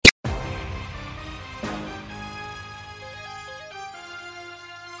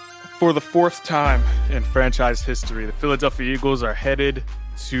For the fourth time in franchise history, the Philadelphia Eagles are headed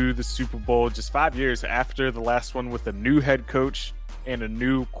to the Super Bowl just 5 years after the last one with a new head coach and a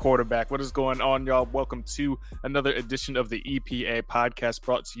new quarterback. What is going on, y'all? Welcome to another edition of the EPA Podcast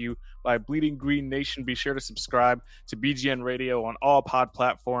brought to you by Bleeding Green Nation. Be sure to subscribe to BGN Radio on all pod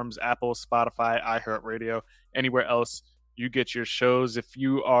platforms, Apple, Spotify, iHeartRadio, anywhere else you get your shows. If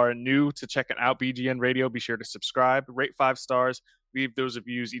you are new to checking out BGN Radio, be sure to subscribe, rate 5 stars, leave those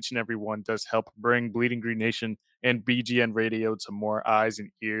reviews. Each and every one does help bring Bleeding Green Nation and BGN Radio to more eyes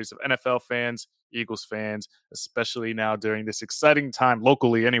and ears of NFL fans, Eagles fans, especially now during this exciting time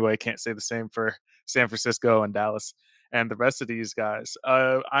locally. Anyway, can't say the same for San Francisco and Dallas and the rest of these guys.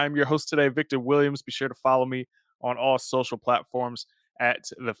 I'm your host today, Victor Williams. Be sure to follow me on all social platforms at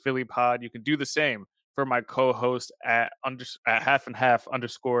the Philly Pod. You can do the same for my co-host at half and half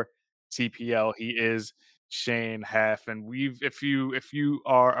 _ TPL. He is Shane Half, and if you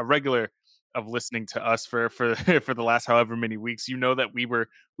are a regular of listening to us for for the last however many weeks, you know that we were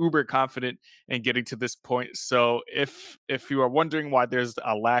uber confident in getting to this point. So if you are wondering why there's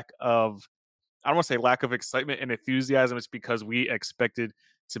a lack of, I don't want to say lack of excitement and enthusiasm, it's because we expected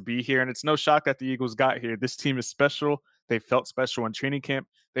to be here, and it's no shock that the Eagles got here. This team is special. They felt special in training camp.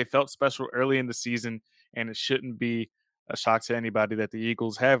 They felt special early in the season, and it shouldn't be a shock to anybody that the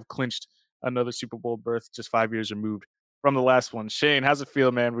Eagles have clinched another Super Bowl berth just 5 years removed from the last one. Shane, how's it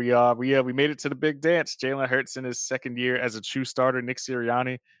feel, man? We made it to the big dance. Jalen Hurts in his second year as a true starter. Nick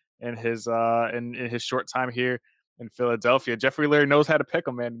Sirianni in his short time here in Philadelphia. Jeffrey Lurie knows how to pick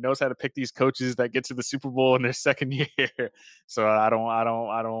them, man. He knows how to pick these coaches that get to the Super Bowl in their second year. So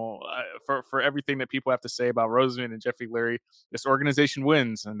for everything that people have to say about Roseman and Jeffrey Lurie, this organization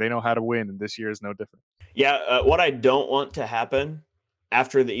wins, and they know how to win, and this year is no different. Yeah, what I don't want to happen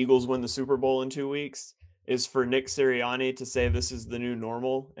after the Eagles win the Super Bowl in 2 weeks is for Nick Sirianni to say this is the new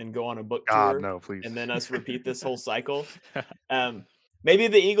normal and go on a book tour. No, please. And then us repeat this whole cycle. Maybe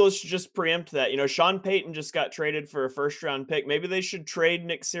the Eagles should just preempt that. You know, Sean Payton just got traded for a first-round pick. Maybe they should trade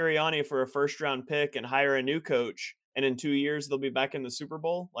Nick Sirianni for a first-round pick and hire a new coach. And in 2 years, they'll be back in the Super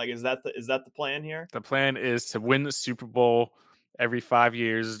Bowl. Like, is that the plan here? The plan is to win the Super Bowl every 5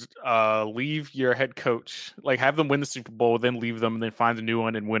 years, leave your head coach, like have them win the Super Bowl, then leave them, and then find a new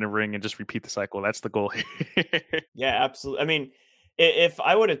one and win a ring and just repeat the cycle. That's the goal. Yeah, absolutely. I mean, if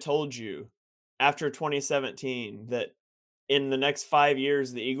I would have told you after 2017 that in the next 5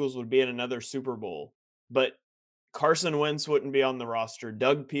 years, the Eagles would be in another Super Bowl, but Carson Wentz wouldn't be on the roster,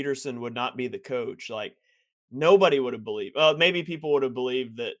 Doug Peterson would not be the coach, like nobody would have believed. Maybe people would have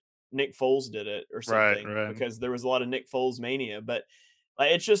believed that Nick Foles did it or something, right. Because there was a lot of Nick Foles mania, but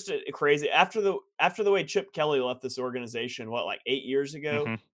it's just crazy. After the way Chip Kelly left this organization, like 8 years ago,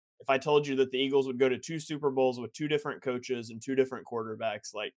 Mm-hmm. if I told you that the Eagles would go to 2 Super Bowls with 2 different coaches and 2 different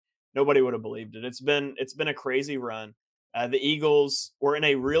quarterbacks, like nobody would have believed it. It's been a crazy run. The Eagles were in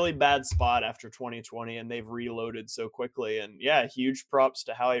a really bad spot after 2020, and they've reloaded so quickly. And yeah, huge props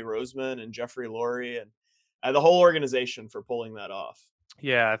to Howie Roseman and Jeffrey Lurie and the whole organization for pulling that off.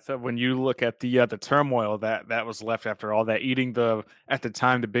 Yeah, so when you look at the turmoil that was left after all that, eating at the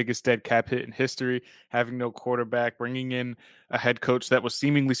time the biggest dead cap hit in history, having no quarterback, bringing in a head coach that was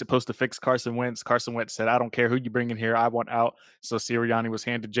seemingly supposed to fix Carson Wentz. Carson Wentz said, "I don't care who you bring in here, I want out." So Sirianni was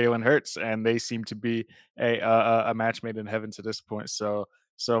handed Jalen Hurts, and they seem to be a match made in heaven to this point. So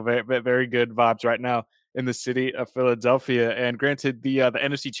very, very good vibes right now in the city of Philadelphia. And granted, the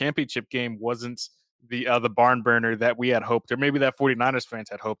NFC Championship game wasn't the barn burner that we had hoped, or maybe that 49ers fans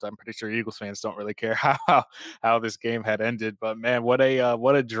had hoped. I'm pretty sure Eagles fans don't really care how this game had ended. But man, what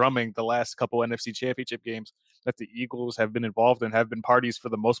a drumming the last couple NFC Championship games that the Eagles have been involved in, have been parties for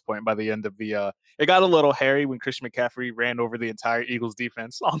the most part. By the end of the it got a little hairy when Christian McCaffrey ran over the entire Eagles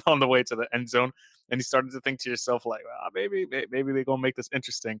defense on the way to the end zone, and you started to think to yourself like, maybe they're gonna make this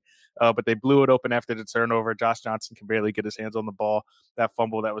interesting. But they blew it open after the turnover. Josh Johnson can barely get his hands on the ball. That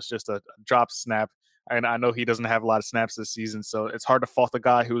fumble, that was just a drop snap. And I know he doesn't have a lot of snaps this season, so it's hard to fault the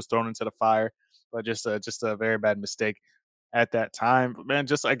guy who was thrown into the fire, but just a very bad mistake at that time. But man,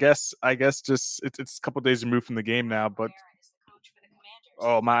 I guess it's a couple days removed from the game now. But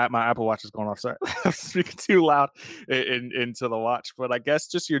my Apple Watch is going off. Sorry, I'm speaking too loud into the watch. But I guess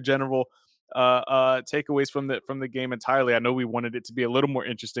just your general takeaways from the game entirely. I know we wanted it to be a little more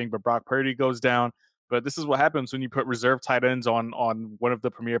interesting, but Brock Purdy goes down. But this is what happens when you put reserve tight ends on one of the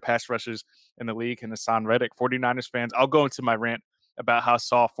premier pass rushers in the league, and Hassan Reddick. 49ers fans, I'll go into my rant about how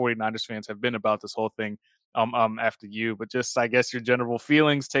soft 49ers fans have been about this whole thing after you. But just, I guess, your general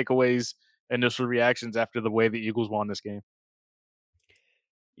feelings, takeaways, initial reactions after the way the Eagles won this game.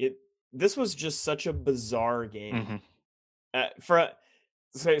 This was just such a bizarre game. Mm-hmm.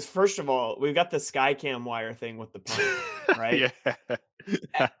 So first of all, we've got the Skycam wire thing with the punt, right? Yeah.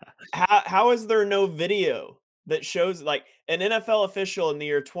 A how is there no video that shows like, an NFL official in the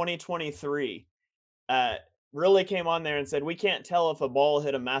year 2023, uh, really came on there and said, "We can't tell if a ball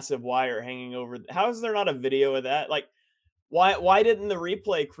hit a massive wire hanging over." How is there not a video of that? Like, why didn't the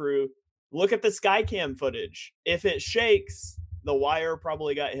replay crew look at the Skycam footage? If it shakes, the wire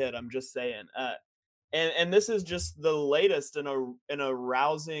probably got hit, I'm just saying. And this is just the latest in a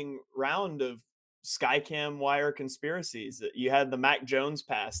rousing round of Skycam wire conspiracies. You had the Mac Jones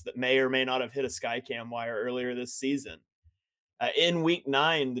pass that may or may not have hit a Skycam wire earlier this season. In Week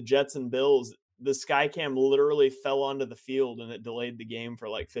 9, the Jets and Bills, the Skycam literally fell onto the field and it delayed the game for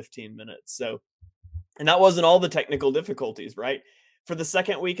like 15 minutes. So, and that wasn't all the technical difficulties, right? For the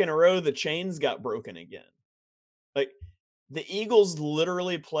second week in a row, the chains got broken again. Like, the Eagles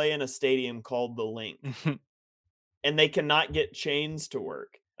literally play in a stadium called the Link, and they cannot get chains to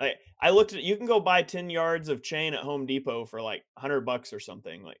work. I looked at, you can go buy 10 yards of chain at Home Depot for like $100 or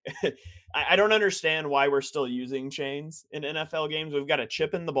something. Like, I don't understand why we're still using chains in NFL games. We've got a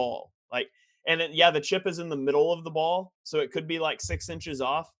chip in the ball. Like, and yeah, the chip is in the middle of the ball, so it could be like 6 inches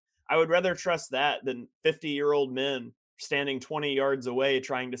off. I would rather trust that than 50-year-old men standing 20 yards away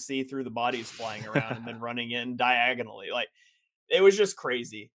trying to see through the bodies flying around and then running in diagonally. Like, it was just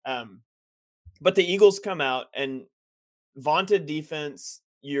crazy. But the Eagles come out and vaunted defense.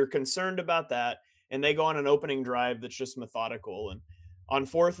 You're concerned about that, and they go on an opening drive that's just methodical. And on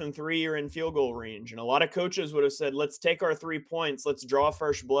 4th and 3, you're in field goal range. And a lot of coaches would have said, "Let's take our 3 points. Let's draw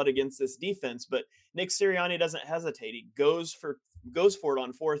fresh blood against this defense." But Nick Sirianni doesn't hesitate. He goes for it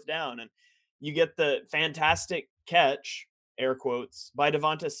on 4th down, and you get the fantastic catch, air quotes, by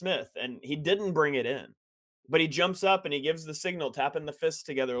Devonta Smith, and he didn't bring it in. But he jumps up and he gives the signal, tapping the fists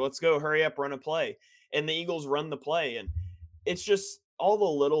together. "Let's go, hurry up, run a play." And the Eagles run the play. And it's just all the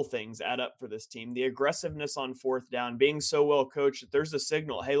little things add up for this team. The aggressiveness on 4th down, being so well coached that there's a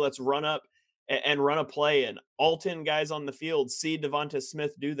signal, "Hey, let's run up and run a play." And all 10 guys on the field see Devonta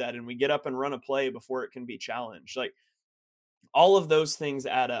Smith do that. And we get up and run a play before it can be challenged. Like, all of those things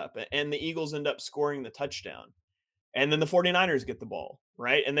add up. And the Eagles end up scoring the touchdown. And then the 49ers get the ball,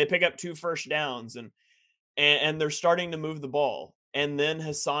 right? And they pick up 2 first downs. And they're starting to move the ball. And then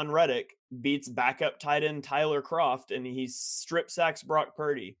Hassan Reddick beats backup tight end Tyler Kroft, and he strip sacks Brock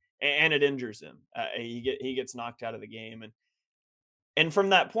Purdy, and it injures him. He gets knocked out of the game, and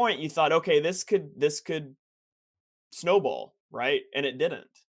from that point, you thought, okay, this could snowball, right? And it didn't.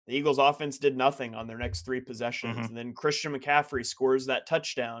 The Eagles' offense did nothing on their next 3 possessions, and then Christian McCaffrey scores that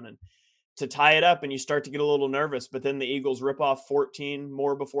touchdown, and to tie it up, and you start to get a little nervous. But then the Eagles rip off 14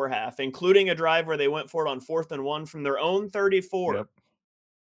 more before half, including a drive where they went for it on 4th and 1 from their own 34. Yep.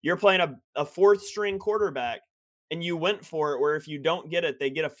 You're playing a 4th string quarterback, and you went for it, where if you don't get it, they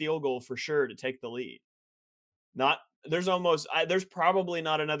get a field goal for sure to take the lead. There's probably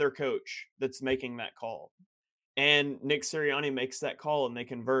not another coach that's making that call. And Nick Sirianni makes that call, and they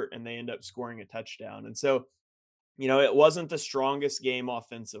convert, and they end up scoring a touchdown. And so, it wasn't the strongest game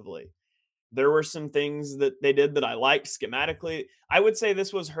offensively. There were some things that they did that I liked schematically. I would say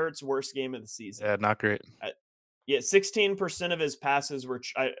this was Hurts' worst game of the season. Yeah, not great. 16% of his passes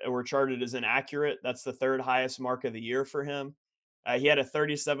were charted as inaccurate. That's the 3rd highest mark of the year for him. He had a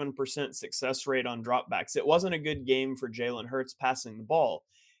 37% success rate on dropbacks. It wasn't a good game for Jalen Hurts passing the ball.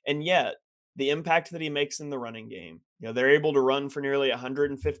 And yet, the impact that he makes in the running game, they're able to run for nearly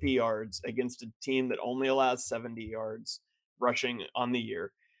 150 yards against a team that only allows 70 yards rushing on the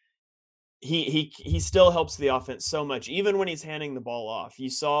year. He still helps the offense so much, even when he's handing the ball off.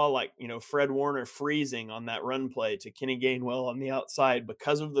 You saw, Fred Warner freezing on that run play to Kenny Gainwell on the outside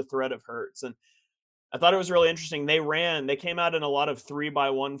because of the threat of Hurts. And I thought it was really interesting. They came out in a lot of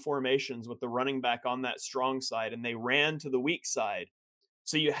 3-by-1 formations with the running back on that strong side, and they ran to the weak side.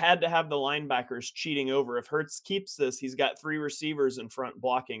 So you had to have the linebackers cheating over. If Hurts keeps this, he's got 3 receivers in front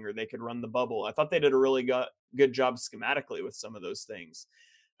blocking, or they could run the bubble. I thought they did a really good job schematically with some of those things.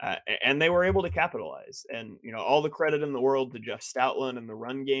 And they were able to capitalize. And, all the credit in the world to Jeff Stoutland and the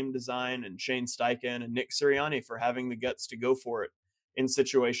run game design, and Shane Steichen and Nick Sirianni for having the guts to go for it in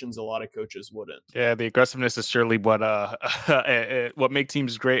situations a lot of coaches wouldn't. Yeah, the aggressiveness is surely what make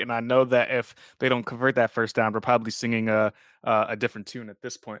teams great. And I know that if they don't convert that first down, we're probably singing a different tune at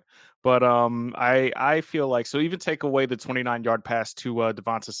this point. But I feel like, so even take away the 29-yard pass to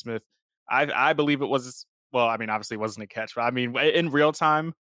Devonta Smith, I believe it was, well, I mean, obviously it wasn't a catch, but I mean, in real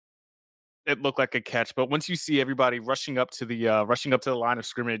time, it looked like a catch. But once you see everybody rushing up to the line of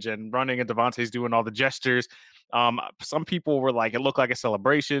scrimmage and running, and Devontae's doing all the gestures, some people were like, it looked like a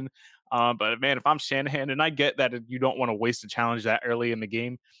celebration. But man, if I'm Shanahan, and I get that you don't want to waste a challenge that early in the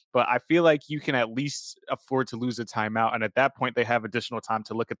game, but I feel like you can at least afford to lose a timeout. And at that point, they have additional time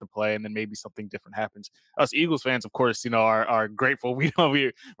to look at the play, and then maybe something different happens. Us Eagles fans, of course, are grateful.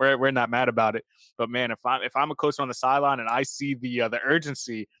 We're not mad about it. But man, if I'm a coach on the sideline and I see the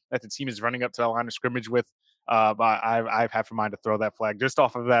urgency that the team is running up to the line of scrimmage with, I've had for mind to throw that flag just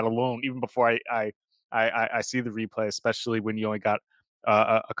off of that alone, even before I see the replay, especially when you only got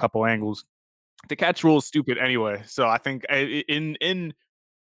a couple angles. The catch rule is stupid anyway. So I think in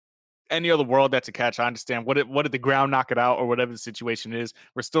any other world that's a catch, I understand what did the ground knock it out or whatever the situation is.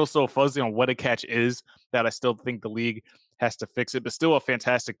 We're still so fuzzy on what a catch is that I still think the league has to fix it. But still a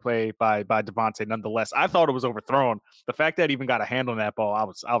fantastic play by Devontae nonetheless. I thought it was overthrown. The fact that he even got a hand on that ball,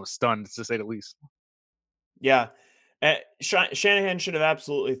 I was stunned to say the least. Yeah. Shanahan should have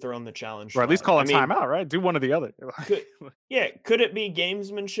absolutely thrown the challenge Or at least flag. call I a mean, timeout, right? Do one or the other. could could it be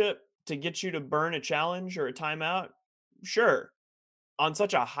gamesmanship to get you to burn a challenge or a timeout? Sure. On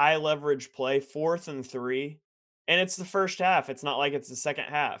such a high leverage play, 4th and 3, and it's the first half. It's not like it's the second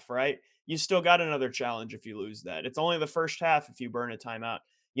half, right? You still got another challenge if you lose that. It's only the first half if you burn a timeout.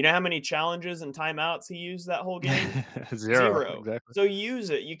 You know how many challenges and timeouts he used that whole game? Zero, 0. exactly. So use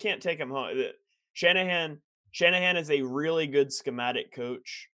it. You can't take him home. Shanahan Shanahan is a really good schematic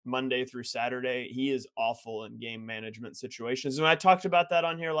coach Monday through Saturday. He is awful in game management situations. And I talked about that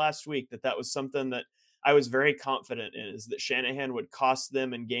on here last week, that was something that I was very confident in, is that Shanahan would cost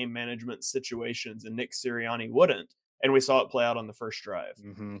them in game management situations and Nick Sirianni wouldn't. And we saw it play out on the first drive.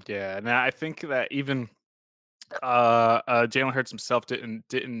 Yeah, and I think that even Jalen Hurts himself didn't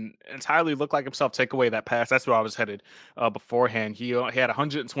entirely look like himself take away that pass. That's where I was headed beforehand. He had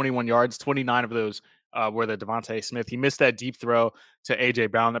 121 yards, 29 of those were the Devontae Smith. He missed that deep throw to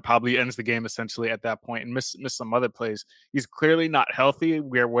AJ Brown that probably ends the game essentially at that point, and missed some other plays. He's clearly not healthy.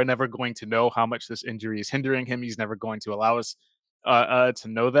 We're never going to know how much this injury is hindering him. He's never going to allow us to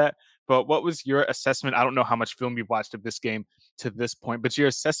know that. But what was your assessment? I don't know how much film you've watched of this game to this point, but your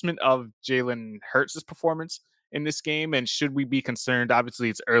assessment of Jalen Hurts' performance in this game, and should we be concerned? Obviously,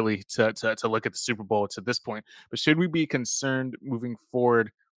 it's early to look at the Super Bowl to this point, but should we be concerned moving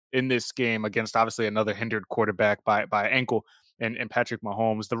forward in this game against obviously another hindered quarterback by ankle and Patrick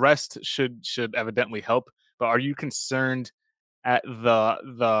Mahomes? The rest should evidently help, but are you concerned at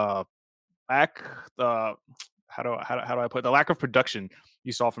the lack the how do I put the lack of production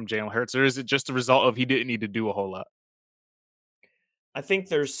you saw from Jalen Hurts, or is it just a result of he didn't need to do a whole lot? I think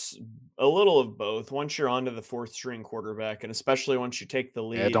there's a little of both. Once you're onto the fourth string quarterback, and especially once you take the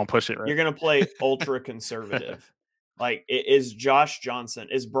Yeah, lead, don't push it, right? you're going to play ultra conservative. Like, is Josh Johnson,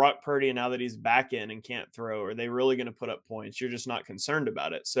 is Brock Purdy, now that he's back in and can't throw, are they really going to put up points? You're just not concerned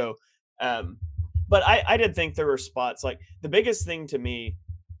about it. So, um, but I did think there were spots, like the biggest thing to me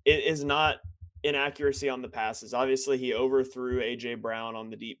is not inaccuracy on the passes. Obviously, he overthrew AJ Brown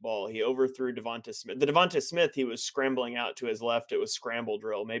on the deep ball. He overthrew Devonta Smith. The Devonta Smith, he was scrambling out to his left. It was scramble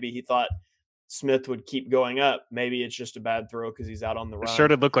drill. Maybe he thought Smith would keep going up. Maybe it's just a bad throw because he's out on the It sure run.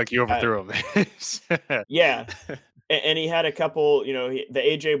 did look like you Uh, overthrew him. yeah, and he had a couple, the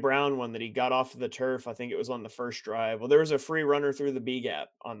AJ Brown one that he got off of the turf. I think it was on the first drive. Well, there was a free runner through the B gap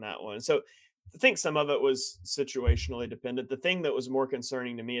on that one. So I think some of it was situationally dependent. The thing that was more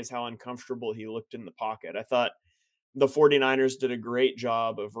concerning to me is how uncomfortable he looked in the pocket. I thought the 49ers did a great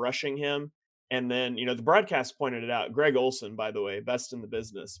job of rushing him. And then, the broadcast pointed it out. Greg Olson, by the way, best in the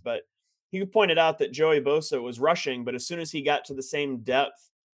business, but he pointed out that Joey Bosa was rushing, but as soon as he got to the same depth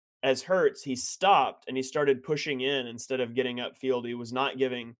as Hurts, he stopped and he started pushing in instead of getting upfield. He was not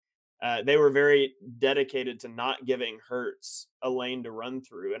giving, they were very dedicated to not giving Hurts a lane to run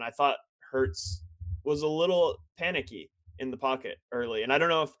through. And I thought Hurts was a little panicky in the pocket early. And I don't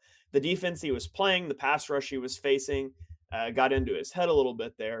know if the defense he was playing, the pass rush he was facing, got into his head a little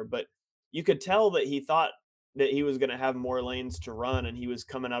bit there, but you could tell that he thought that he was going to have more lanes to run, and he was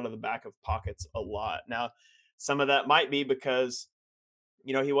coming out of the back of pockets a lot. Now, some of that might be because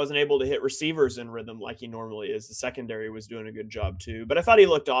he wasn't able to hit receivers in rhythm like he normally is. The secondary was doing a good job too, but I thought he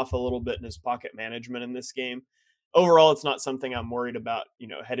looked off a little bit in his pocket management in this game. Overall, it's not something I'm worried about,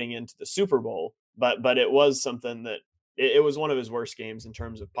 heading into the Super Bowl, but it was something that it was one of his worst games in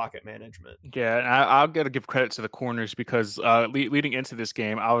terms of pocket management. Yeah, and I'll got to give credit to the corners because leading into this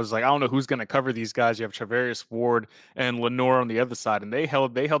game, I was like, I don't know who's going to cover these guys. You have Travarius Ward and Lenore on the other side, and they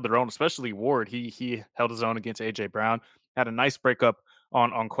held their own. Especially Ward, he held his own against AJ Brown. Had a nice breakup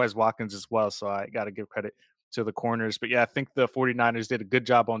on Quez Watkins as well. So I got to give credit to the corners. But yeah, I think the 49ers did a good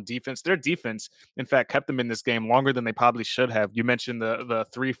job on defense. Their defense, in fact, kept them in this game longer than they probably should have. You mentioned the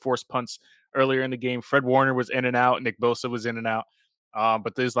three forced punts earlier in the game. Fred Warner was in and out. Nick Bosa was in and out.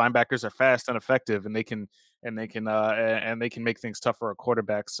 But these linebackers are fast and effective, and they can make things tough for a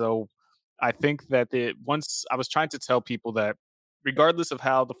quarterback. So I think that once I was trying to tell people that regardless of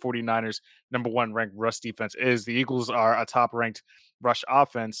how the 49ers number one ranked rush defense is, the Eagles are a top ranked rush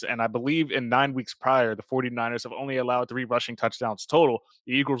offense. And I believe in 9 weeks prior, the 49ers have only allowed 3 rushing touchdowns total.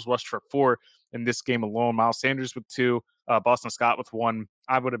 The Eagles rushed for 4 in this game alone. Miles Sanders with 2, Boston Scott with 1.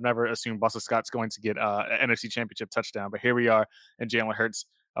 I would have never assumed Boston Scott's going to get an NFC Championship touchdown, but here we are, and Jalen Hurts,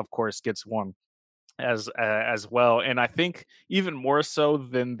 of course, gets 1 as well. And I think even more so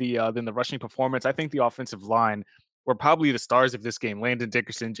than the rushing performance, I think the offensive line were probably the stars of this game. Landon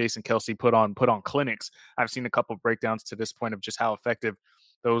Dickerson, Jason Kelsey put on clinics. I've seen a couple of breakdowns to this point of just how effective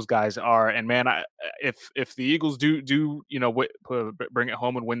those guys are. And man, if the Eagles do bring it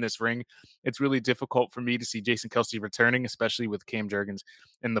home and win this ring, it's really difficult for me to see Jason Kelsey returning, especially with Cam Jurgens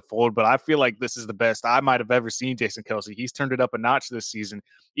in the fold. But I feel like this is the best I might have ever seen Jason Kelsey. He's turned it up a notch this season,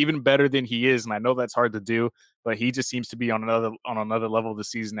 even better than he is. And I know that's hard to do, but he just seems to be on another level this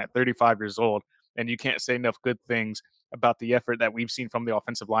season at 35 years old. And you can't say enough good things about the effort that we've seen from the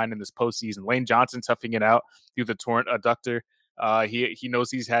offensive line in this postseason. Lane Johnson toughing it out through the torn adductor. He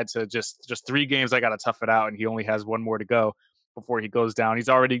knows he's had to just 3 games. I got to tough it out, and he only has 1 more to go before he goes down. He's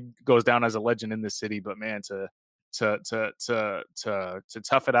already goes down as a legend in this city, but man, to tough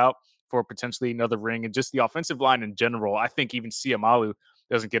it out for potentially another ring, and just the offensive line in general. I think even Siamalu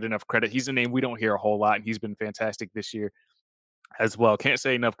doesn't get enough credit. He's a name we don't hear a whole lot, and he's been fantastic this year as well. Can't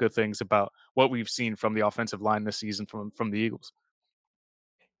say enough good things about what we've seen from the offensive line this season from the Eagles.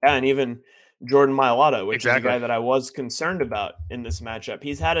 Yeah, and even Jordan Mailata, which is a Exactly. guy that I was concerned about in this matchup.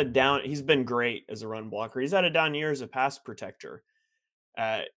 He's been great as a run blocker. He's had a down year as a pass protector.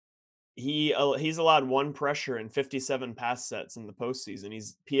 Uh, he's allowed 1 pressure in 57 pass sets in the postseason.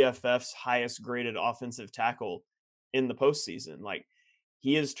 He's PFF's highest graded offensive tackle in the postseason. Like,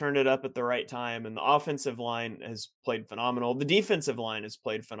 he has turned it up at the right time, and the offensive line has played phenomenal. The defensive line has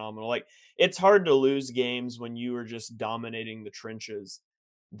played phenomenal. Like, it's hard to lose games when you are just dominating the trenches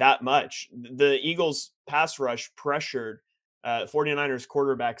that much. The Eagles pass rush pressured 49ers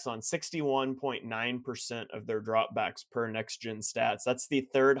quarterbacks on 61.9% of their dropbacks per next gen stats. That's the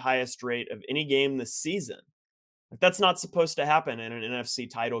 3rd highest rate of any game this season. Like, that's not supposed to happen in an NFC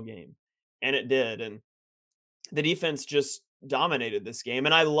title game, and it did. And the defense just dominated this game.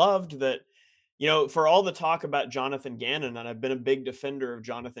 And I loved that, for all the talk about Jonathan Gannon, and I've been a big defender of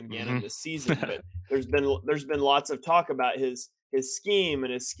Jonathan Mm-hmm. Gannon this season, but there's been lots of talk about his scheme,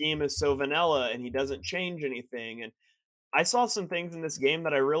 and his scheme is so vanilla and he doesn't change anything. And I saw some things in this game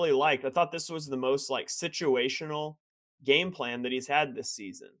that I really liked. I thought this was the most like situational game plan that he's had this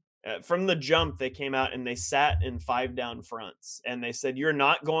season. From the jump, they came out and they sat in 5 down fronts, and they said, "You're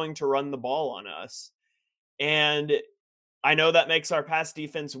not going to run the ball on us." And I know that makes our pass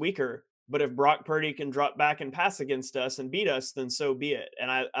defense weaker, but if Brock Purdy can drop back and pass against us and beat us, then so be it.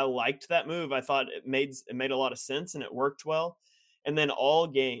 And I liked that move. I thought it made a lot of sense, and it worked well. And then all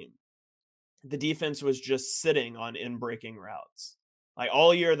game, the defense was just sitting on in breaking routes. Like,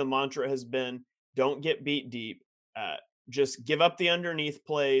 all year, the mantra has been, don't get beat deep. Just give up the underneath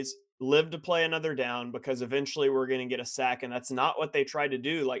plays, live to play another down, because eventually we're going to get a sack. And that's not what they tried to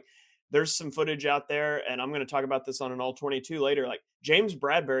do. Like, there's some footage out there, and I'm going to talk about this on an all 22 later. Like, James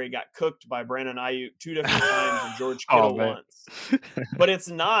Bradbury got cooked by Brandon Ayuk 2 different times and George Oh Kittle man. once. But it's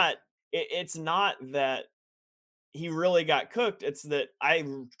not that he really got cooked. It's that I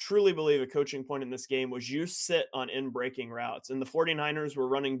truly believe a coaching point in this game was you sit on in breaking routes, and the 49ers were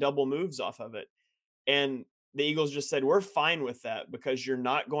running double moves off of it. And the Eagles just said, we're fine with that, because you're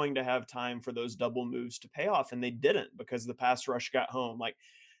not going to have time for those double moves to pay off. And they didn't, because the pass rush got home. Like,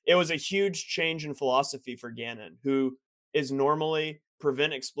 it was a huge change in philosophy for Gannon, who is normally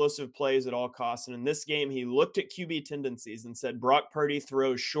prevent explosive plays at all costs. And in this game, he looked at QB tendencies and said, Brock Purdy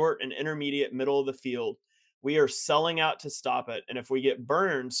throws short and intermediate middle of the field. We are selling out to stop it. And if we get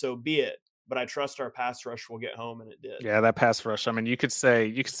burned, so be it. But I trust our pass rush will get home, and it did. Yeah, that pass rush. I mean, you could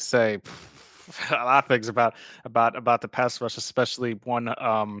say a lot of things about the pass rush, especially one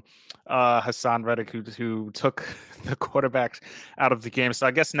Hassan Reddick who took the quarterbacks out of the game. So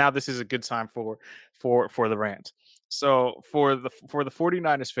I guess now this is a good time for the rant. So for the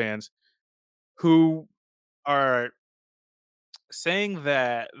 49ers fans who are saying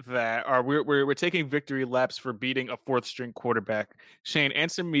that are we're taking victory laps for beating a 4th string quarterback. Shane,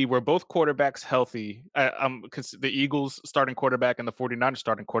 answer me, were both quarterbacks healthy? The Eagles starting quarterback and the 49ers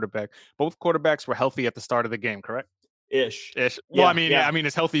starting quarterback, both quarterbacks were healthy at the start of the game, correct? Ish. Ish. Well, Yeah, yeah. I mean,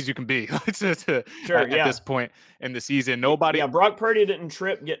 as healthy as you can be Sure, at yeah. this point in the season. Yeah, Brock Purdy didn't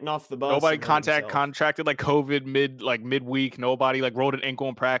trip getting off the bus Nobody and hurt himself. contracted like COVID midweek. Nobody like rolled an ankle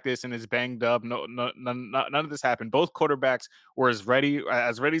in practice and is banged up. None of this happened. Both quarterbacks were as ready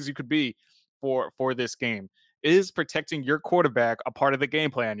as you could be for this game. Is protecting your quarterback a part of the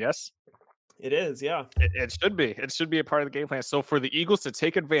game plan? Yes. It is, yeah. It should be. It should be a part of the game plan. So for the Eagles to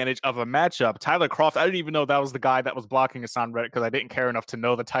take advantage of a matchup, Tyler Croft, I didn't even know that was the guy that was blocking Hassan Reddick because I didn't care enough to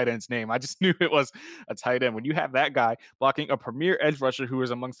know the tight end's name. I just knew it was a tight end. When you have that guy blocking a premier edge rusher who is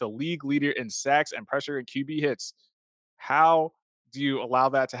amongst the league leader in sacks and pressure and QB hits, how do you allow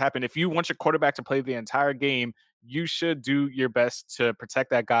that to happen? If you want your quarterback to play the entire game, you should do your best to protect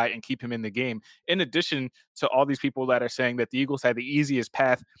that guy and keep him in the game. In addition to all these people that are saying that the Eagles had the easiest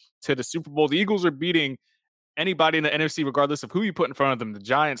path to the Super Bowl, the Eagles are beating anybody in the NFC, regardless of who you put in front of them. The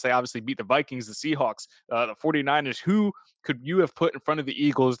Giants, they obviously beat the Vikings, the Seahawks, the 49ers. Who could you have put in front of the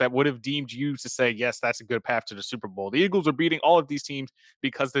Eagles that would have deemed you to say, yes, that's a good path to the Super Bowl? The Eagles are beating all of these teams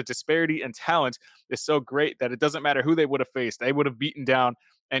because the disparity in talent is so great that it doesn't matter who they would have faced. They would have beaten down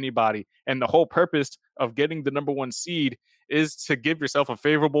anybody. And the whole purpose of getting the number one seed is to give yourself a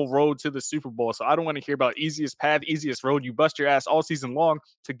favorable road to the Super Bowl. So I don't want to hear about easiest path, easiest road. You bust your ass all season long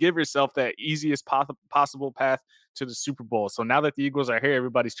to give yourself that easiest possible path to the Super Bowl. So now that the Eagles are here,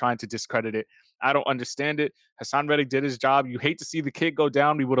 everybody's trying to discredit it. I don't understand it. Hassan Reddick did his job. You hate to see the kid go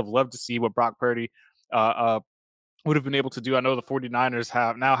down. We would have loved to see what Brock Purdy would have been able to do. I know the 49ers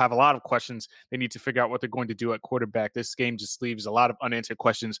have a lot of questions. They need to figure out what they're going to do at quarterback. This game just leaves a lot of unanswered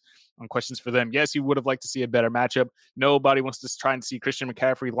questions for them. Yes, you would have liked to see a better matchup. Nobody wants to try and see Christian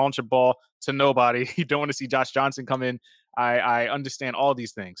McCaffrey launch a ball to nobody. You don't want to see Josh Johnson come in. I understand all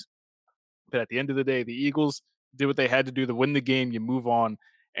these things. But at the end of the day, the Eagles did what they had to do to win the game. You move on.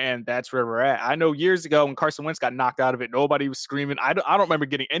 And that's where we're at. I know years ago when Carson Wentz got knocked out of it, nobody was screaming. I don't remember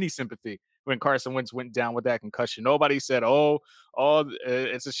getting any sympathy when Carson Wentz went down with that concussion. Nobody said,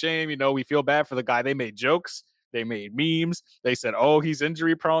 it's a shame. We feel bad for the guy. They made jokes. They made memes. They said, he's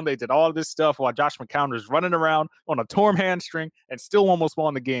injury prone. They did all of this stuff while Josh McCown was running around on a torn hamstring and still almost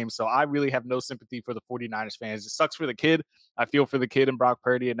won the game. So I really have no sympathy for the 49ers fans. It sucks for the kid. I feel for the kid and Brock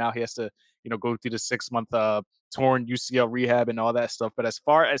Purdy, and now he has to, go through the 6-month torn UCL rehab and all that stuff. But as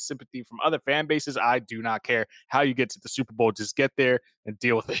far as sympathy from other fan bases, I do not care how you get to the Super Bowl. Just get there and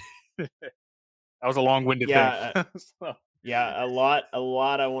deal with it. That was a long-winded thing. So. Yeah, a lot I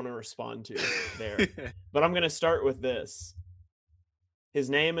want to respond to there. But I'm going to start with this. His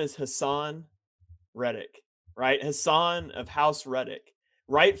name is Hassan Reddick, right? Hassan of House Reddick,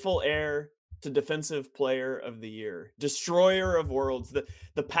 rightful heir to Defensive Player of the Year, destroyer of worlds,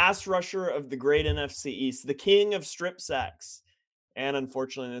 the pass rusher of the great NFC East, the king of strip sacks, and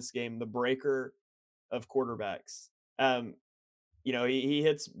unfortunately in this game, the breaker of quarterbacks. He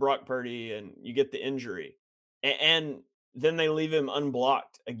hits Brock Purdy and you get the injury. And then they leave him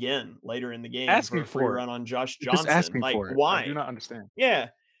unblocked again later in the game for a free run on Josh Johnson. Just asking for it. Why? I do not understand. Yeah.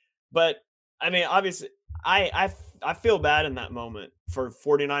 But, obviously, I feel bad in that moment for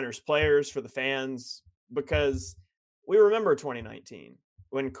 49ers players, for the fans, because we remember 2019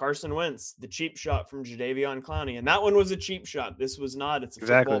 when Carson Wentz, the cheap shot from Jadeveon Clowney, and that one was a cheap shot. This was not. It's a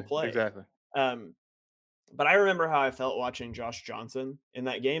football play. Exactly. But I remember how I felt watching Josh Johnson in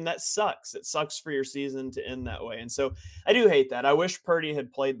that game. That sucks. It sucks for your season to end that way. And so I do hate that. I wish Purdy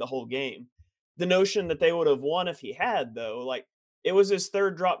had played the whole game. The notion that they would have won if he had, though, it was his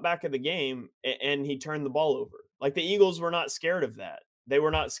third drop back of the game and he turned the ball over. The Eagles were not scared of that. They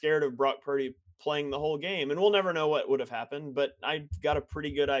were not scared of Brock Purdy playing the whole game. And we'll never know what would have happened, but I got a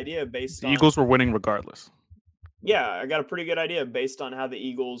pretty good idea based on... The Eagles were winning regardless. Yeah, I got a pretty good idea based on how the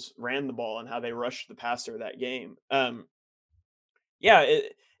Eagles ran the ball and how they rushed the passer that game. It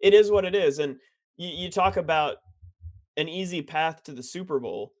is what it is. And you talk about an easy path to the Super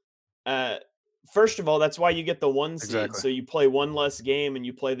Bowl. First of all, that's why you get the 1 seed. Exactly. So you play one less game and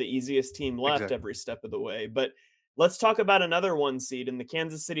you play the easiest team left every step of the way. But let's talk about another 1 seed in the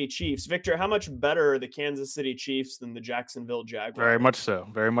Kansas City Chiefs. Victor, how much better are the Kansas City Chiefs than the Jacksonville Jaguars? Very much so.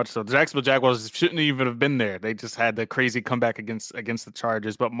 Very much so. The Jacksonville Jaguars shouldn't even have been there. They just had the crazy comeback against the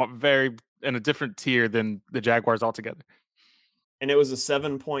Chargers, but very in a different tier than the Jaguars altogether. And it was a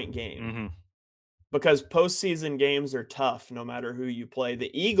 7-point game. Mm-hmm. Because postseason games are tough no matter who you play.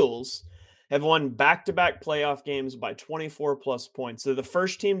 The Eagles have won back-to-back playoff games by 24-plus points. They're the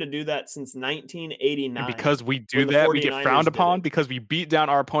first team to do that since 1989. And because we do that, we get frowned upon because we beat down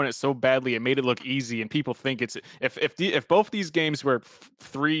our opponent so badly. It made it look easy, and people think it's if both these games were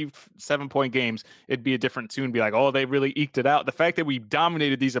 3 7-point games, it'd be a different tune. Be like, oh, they really eked it out. The fact that we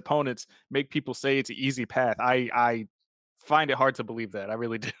dominated these opponents make people say it's an easy path. I find it hard to believe that. I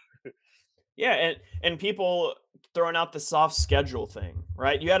really do. Yeah, and people throwing out the soft schedule thing,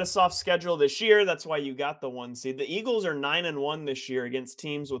 right? You had a soft schedule this year, that's why you got the 1 seed. The Eagles are 9-1 this year against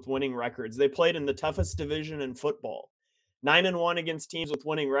teams with winning records. They played in the toughest division in football. 9-1 against teams with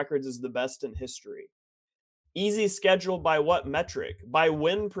winning records is the best in history. Easy schedule by what metric? By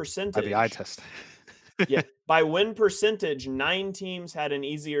win percentage. By the eye test. Yeah, by win percentage, 9 teams had an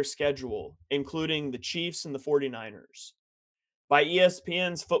easier schedule, including the Chiefs and the 49ers. By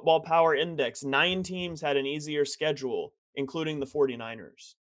ESPN's Football Power Index, 9 teams had an easier schedule, including the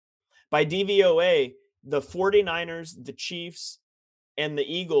 49ers. By DVOA, the 49ers, the Chiefs, and the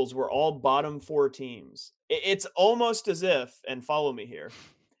Eagles were all bottom 4 teams. It's almost as if, and follow me here,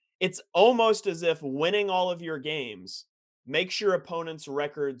 it's almost as if winning all of your games makes your opponent's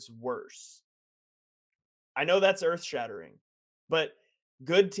records worse. I know that's earth-shattering, but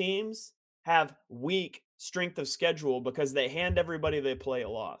good teams have weak strength of schedule because they hand everybody they play a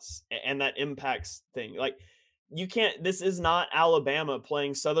loss, and that impacts things. Like, you can't, this is not Alabama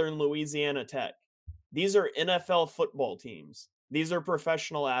playing Southern Louisiana Tech. These are NFL football teams. These are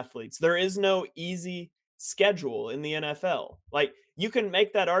professional athletes. There is no easy schedule in the NFL. Like, you can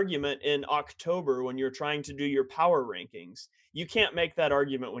make that argument in October when you're trying to do your power rankings. You can't make that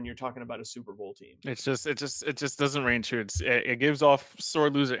argument when you're talking about a Super Bowl team. It just doesn't ring true. It gives off sore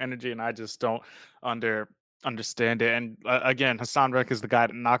loser energy, and I just don't understand it. And again, Hassan Reddick is the guy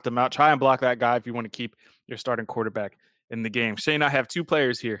that knocked him out. Try and block that guy if you want to keep your starting quarterback in the game. Shane, I have 2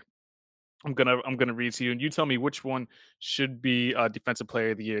 players here. I'm gonna read to you, and you tell me which one should be Defensive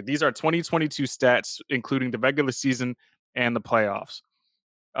Player of the Year. These are 2022 stats, including the regular season and the playoffs.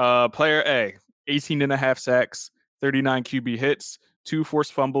 Player A, 18.5 sacks, 39 QB hits, 2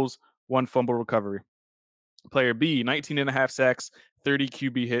 forced fumbles, 1 fumble recovery. Player B, 19.5 sacks, 30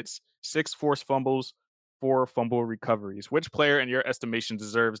 QB hits, 6 forced fumbles, 4 fumble recoveries. Which player, in your estimation,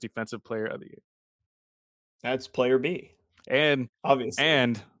 deserves Defensive Player of the Year? That's player B. And obviously.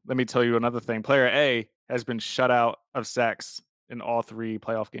 And let me tell you another thing. Player A has been shut out of sacks in all 3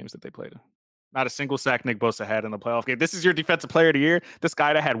 playoff games that they played in. Not a single sack Nick Bosa had in the playoff game. This is your Defensive Player of the Year. This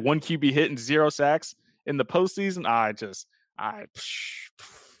guy that had 1 QB hit and 0 sacks in the postseason.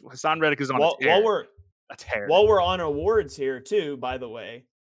 Hassan Reddick is on a tear. While we're on awards here too, by the way,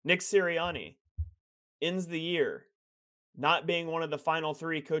 Nick Sirianni ends the year not being one of the final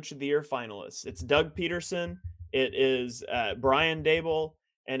 3 Coach of the Year finalists. It's Doug Peterson, it is Brian Daboll,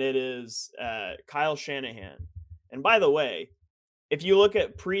 and it is Kyle Shanahan. And by the way, if you look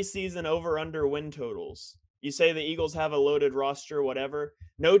at preseason over-under win totals, you say the Eagles have a loaded roster, whatever.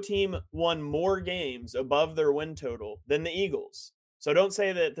 No team won more games above their win total than the Eagles. So don't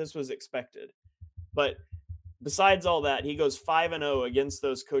say that this was expected. But besides all that, he goes 5-0 against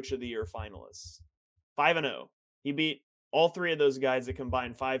those Coach of the Year finalists. 5-0. He beat all 3 of those guys that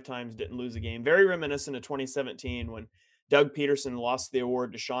combined 5 times, didn't lose a game. Very reminiscent of 2017 when Doug Peterson lost the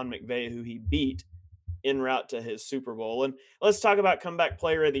award to Sean McVay, who he beat en route to his Super Bowl. And let's talk about Comeback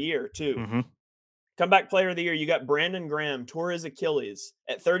Player of the Year, too. Mm-hmm. Comeback Player of the Year, you got Brandon Graham, tore his Achilles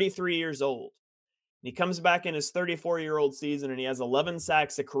at 33 years old. And he comes back in his 34-year-old season, and he has 11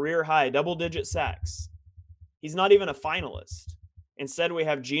 sacks, a career-high, double-digit sacks. He's not even a finalist. Instead, we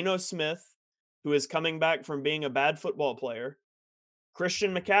have Geno Smith, who is coming back from being a bad football player,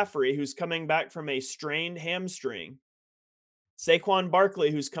 Christian McCaffrey, who's coming back from a strained hamstring, Saquon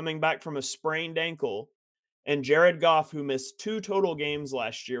Barkley, who's coming back from a sprained ankle, and Jared Goff, who missed 2 total games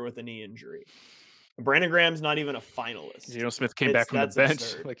last year with a knee injury. Brandon Graham's not even a finalist. Geno Smith came back from the bench,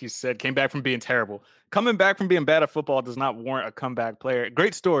 absurd. Like you said, came back from being terrible. Coming back from being bad at football does not warrant a comeback player.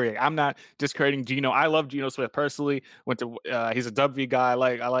 Great story. I'm not discrediting Geno. I love Geno Smith personally. He's a WV guy.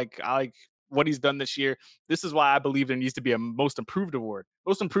 I like what he's done this year. This is why I believe there needs to be a Most Improved award.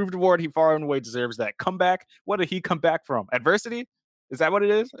 Most Improved award, he far and away deserves that. Comeback, what did he come back from? Adversity? Is that what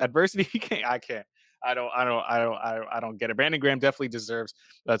it is? Adversity? I can't. I don't get it. Brandon Graham definitely deserves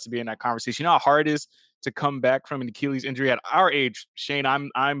to be in that conversation. You know how hard it is to come back from an Achilles injury at our age, Shane. I'm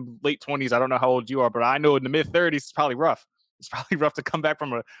late 20s. I don't know how old you are, but I know in the mid 30s it's probably rough. It's probably rough to come back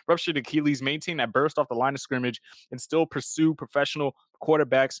from a ruptured Achilles, maintain that burst off the line of scrimmage, and still pursue professional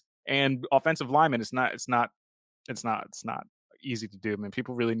quarterbacks and offensive linemen. It's not easy to do. I mean,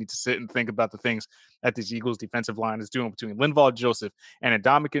 people really need to sit and think about the things that this Eagles defensive line is doing between Linval Joseph and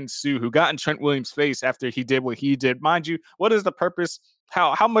Ndamukong Suh, who got in Trent Williams' face after he did what he did. Mind you, what is the purpose?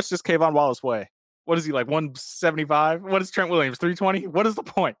 How much does Kayvon Wallace weigh? What is he like 175? What is Trent Williams 320? What is the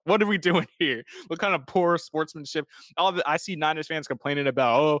point? What are we doing here? What kind of poor sportsmanship? I see Niners fans complaining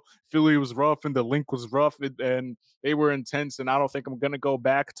about, oh, Philly was rough and the link was rough and they were intense and I don't think I'm gonna go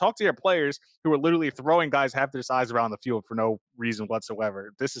back. Talk to your players who are literally throwing guys half their size around the field for no reason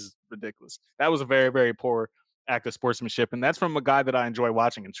whatsoever. This is ridiculous. That was a very, very poor act of sportsmanship, and that's from a guy that I enjoy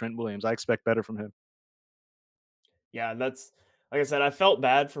watching in Trent Williams. I expect better from him. Yeah, that's like I said, I felt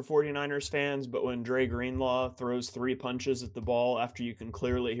bad for 49ers fans, but when Dre Greenlaw throws 3 punches at the ball after you can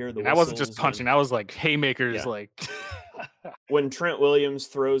clearly hear the And that wasn't just whistles, punching; that was like haymakers. yeah, Like, when Trent Williams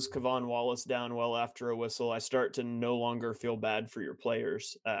throws Kevon Wallace down well after a whistle, I start to no longer feel bad for your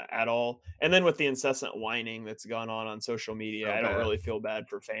players at all. And then with the incessant whining that's gone on social media, so I don't bad. really feel bad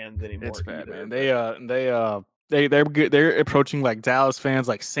for fans It's anymore bad, either. man. But They're good. They're approaching like Dallas fans,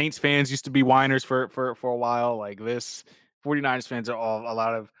 like Saints fans used to be whiners for a while. Like this, 49ers fans are all a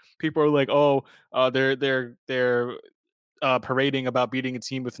lot of people are like, oh, they're parading about beating a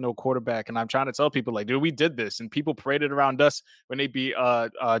team with no quarterback, and I'm trying to tell people like, dude, we did this, and people paraded around us when they beat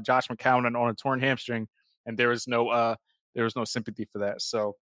Josh McCown on a torn hamstring, and there was no sympathy for that.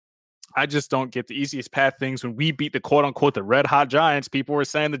 So I just don't get the easiest path things. When we beat the quote unquote the red hot Giants, people were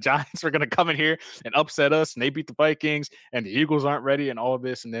saying the Giants were going to come in here and upset us, and they beat the Vikings, and the Eagles aren't ready, and all of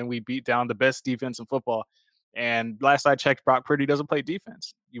this, and then we beat down the best defense in football. And last I checked, Brock Purdy doesn't play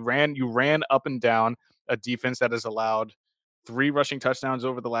defense. You ran up and down a defense that has allowed 3 rushing touchdowns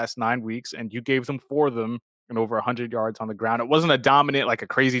over the last 9 weeks, and you gave them 4 of them and over 100 yards on the ground. It wasn't a dominant, like a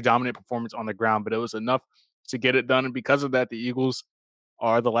crazy dominant performance on the ground, but it was enough to get it done. And because of that, the Eagles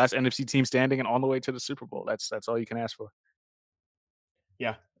are the last NFC team standing and on the way to the Super Bowl. That's all you can ask for.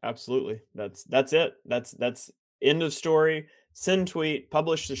 yeah, absolutely. That's it. That's end of story. Send tweet,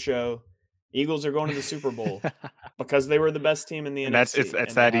 publish the show. Eagles are going to the Super Bowl because they were the best team in the And that's NFC, it's and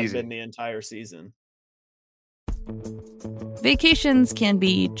they that have easy. been the entire season. Vacations can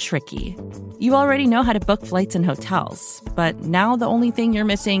be tricky. You already know how to book flights and hotels, but now the only thing you're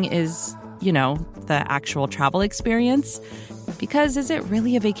missing is, the actual travel experience. Because is it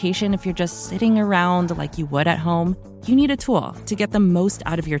really a vacation if you're just sitting around like you would at home? You need a tool to get the most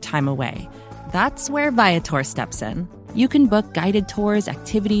out of your time away. That's where Viator steps in. You can book guided tours,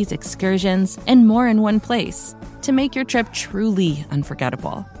 activities, excursions, and more in one place to make your trip truly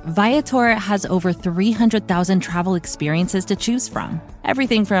unforgettable. Viator has over 300,000 travel experiences to choose from.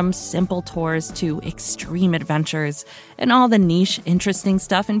 Everything from simple tours to extreme adventures and all the niche, interesting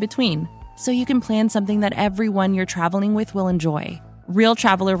stuff in between. So you can plan something that everyone you're traveling with will enjoy. Real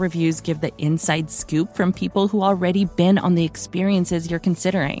traveler reviews give the inside scoop from people who already been on the experiences you're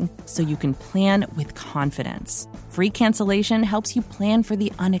considering, so you can plan with confidence. Free cancellation helps you plan for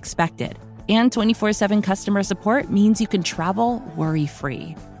the unexpected. And 24/7 customer support means you can travel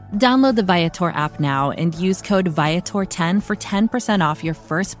worry-free. Download the Viator app now and use code Viator10 for 10% off your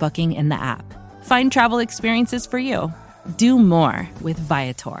first booking in the app. Find travel experiences for you. Do more with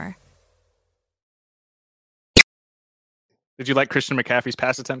Viator. Did you like Christian McCaffrey's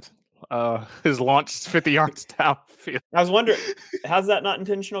pass attempt? His launch 50 yards downfield. I was wondering, how's that not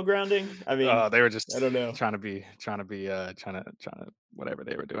intentional grounding? I mean, They were just I don't know. trying to whatever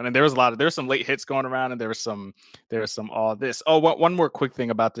they were doing. And there was some late hits going around, and there was some all this. Oh, one more quick thing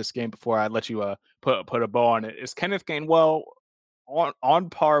about this game before I let you put a bow on it. Is Kenneth Gainwell on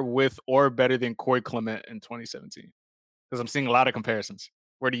par with or better than Corey Clement in 2017? Because I'm seeing a lot of comparisons.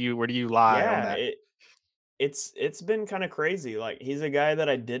 Where do you lie on Yeah, that? it's been kind of crazy. Like, he's a guy that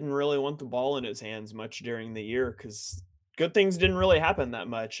I didn't really want the ball in his hands much during the year because good things didn't really happen that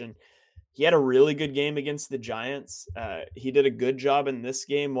much. And he had a really good game against the Giants. He did a good job in this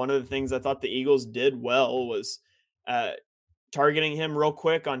game. One of the things I thought the Eagles did well was uh, targeting him real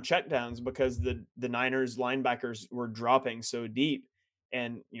quick on checkdowns because the Niners linebackers were dropping so deep.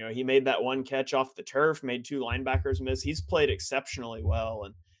 And he made that one catch off the turf, made 2 linebackers miss. He's played exceptionally well,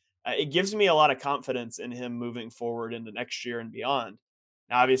 and it gives me a lot of confidence in him moving forward into next year and beyond.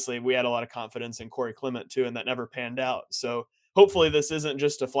 Now, obviously, we had a lot of confidence in Corey Clement too, and that never panned out. So hopefully this isn't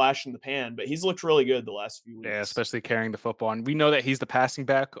just a flash in the pan, but he's looked really good the last few weeks. Yeah, especially carrying the football, and we know that he's the passing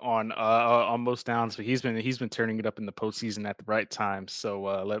back on most downs, but he's been turning it up in the postseason at the right time. So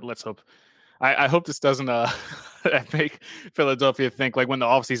let's hope. I hope this doesn't make Philadelphia think like when the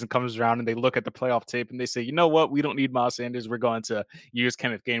offseason comes around and they look at the playoff tape and they say, you know what, we don't need Miles Sanders. We're going to use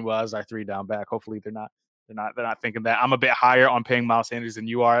Kenneth Gainwell as our 3 down back. Hopefully they're not thinking that. I'm a bit higher on paying Miles Sanders than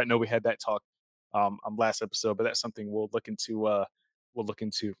you are. I know we had that talk last episode, but that's something we'll look into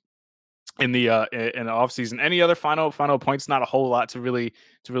in the offseason. Any other final points? Not a whole lot to really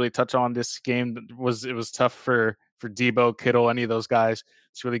touch on. This game it was tough for Debo, Kittle, any of those guys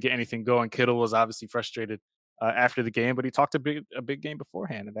to really get anything going. Kittle was obviously frustrated after the game, but he talked a big game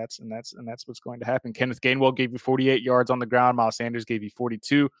beforehand, and that's what's going to happen. Kenneth Gainwell gave you 48 yards on the ground. Miles Sanders gave you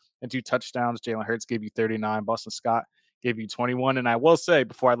 42 and 2 touchdowns. Jalen Hurts gave you 39. Boston Scott gave you 21. And I will say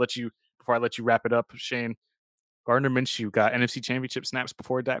before I let you wrap it up, Shane, Gardner Minshew got NFC Championship snaps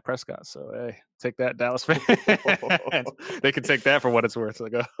before Dak Prescott. So hey, take that, Dallas fans. They can take that for what it's worth.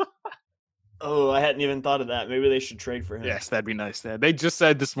 Like, oh, I hadn't even thought of that. Maybe they should trade for him. Yes, that'd be nice. They just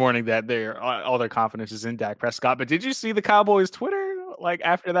said this morning that all their confidence is in Dak Prescott. But did you see the Cowboys Twitter like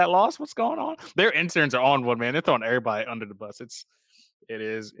after that loss? What's going on? Their interns are on one, man. They're throwing everybody under the bus. It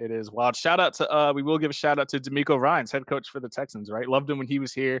is wild. Shout out to we will give a shout out to D'Amico Ryans, head coach for the Texans. Right, loved him when he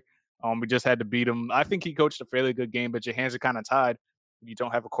was here. We just had to beat him. I think he coached a fairly good game, but your hands are kind of tied. You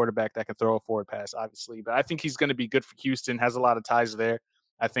don't have a quarterback that can throw a forward pass, obviously. But I think he's going to be good for Houston. Has a lot of ties there.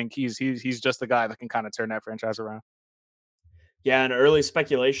 I think he's just the guy that can kind of turn that franchise around. Yeah, and early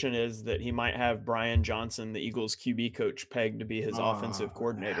speculation is that he might have Brian Johnson, the Eagles QB coach, pegged to be his offensive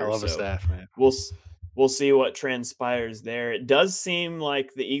coordinator. Hell of a staff, man. We'll see what transpires there. It does seem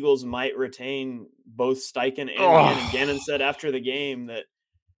like the Eagles might retain both Steichen and Gannon. Gannon said after the game that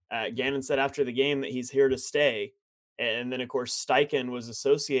he's here to stay. And then, of course, Steichen was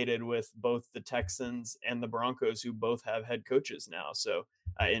associated with both the Texans and the Broncos, who both have head coaches now. So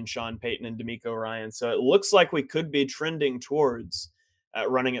in Sean Payton and D'Amico Ryans. So it looks like we could be trending towards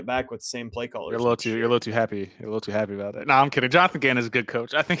running it back with the same play callers. You're a little too happy. You're a little too happy about that. No, I'm kidding. Jonathan Gannon is a good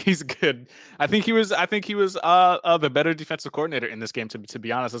coach. I think he's good. I think he was the better defensive coordinator in this game, to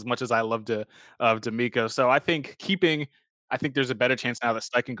be honest, as much as I love D'Amico. So I think there's a better chance now that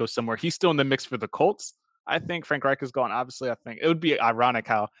Steichen goes somewhere. He's still in the mix for the Colts. I think Frank Reich is gone. Obviously, I think it would be ironic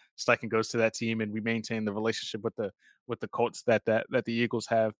how Steichen goes to that team and we maintain the relationship with the Colts that the Eagles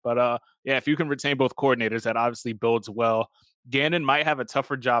have. But yeah, if you can retain both coordinators, that obviously builds well. Gannon might have a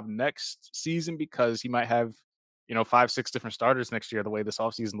tougher job next season because he might have 5-6 different starters next year, the way this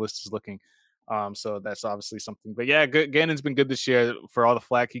offseason list is looking. So that's obviously something. But yeah, Gannon's been good this year for all the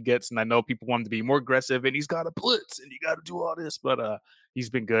flack he gets, and I know people want him to be more aggressive, and he's got to blitz, and you got to do all this. But he's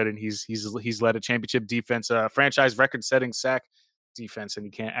been good, and he's led a championship defense, franchise record-setting sack defense, and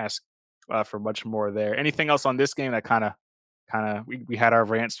you can't ask for much more there. Anything else on this game that kind of we had our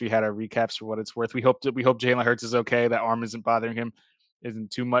rants, we had our recaps for what it's worth. We hope Jalen Hurts is okay. That arm isn't bothering him,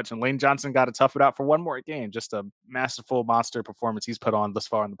 isn't too much, and Lane Johnson got to tough it out for one more game. Just a masterful monster performance he's put on thus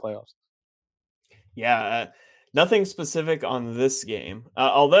far in the playoffs. Yeah, nothing specific on this game.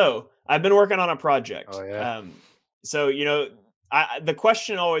 Although I've been working on a project. Oh, yeah. So the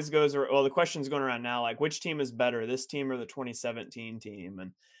question always goes. Well, the question's going around now, like which team is better, this team or the 2017 team,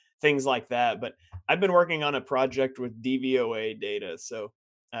 and things like that. But I've been working on a project with DVOA data. So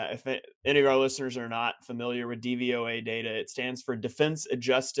if any of our listeners are not familiar with DVOA data, it stands for Defense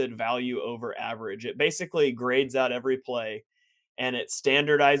Adjusted Value Over Average. It basically grades out every play, and it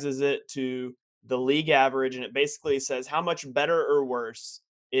standardizes it to the league average, and it basically says how much better or worse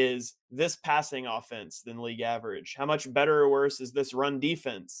is this passing offense than league average, how much better or worse is this run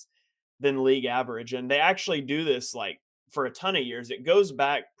defense than league average. And they actually do this like for a ton of years. It goes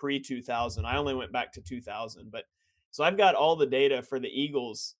back pre-2000. I only went back to 2000, but so I've got all the data for the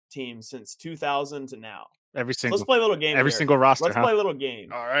Eagles team since 2000 to now. Let's play a little game. Every single roster. Let's play a little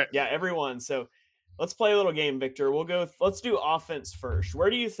game. All right. Yeah, everyone. So let's play a little game, Victor. Let's do offense first. Where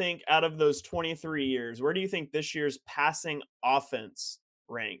do you think out of those 23 years, where do you think this year's passing offense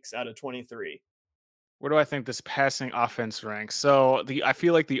ranks out of 23? Where do I think this passing offense ranks? So I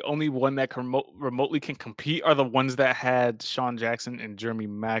feel like the only one that remotely can compete are the ones that had Sean Jackson and Jeremy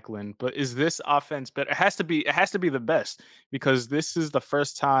Maclin. But is this offense better? It has to be the best, because this is the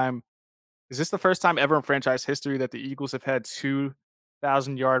first time. Is this the first time ever in franchise history that the Eagles have had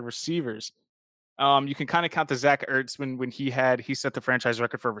 2,000-yard receivers? You can kind of count the Zach Ertz when he set the franchise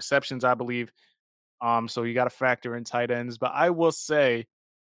record for receptions, I believe. So you got to factor in tight ends. But I will say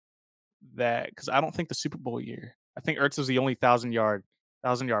that because I don't think the Super Bowl year, I think Ertz was the only 1,000-yard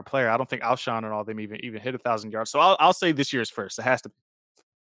player. I don't think Alshon and all them even hit 1,000 yards. So I'll say this year's first. It has to be.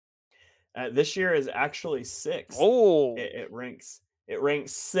 This year is actually sixth. Oh, it ranks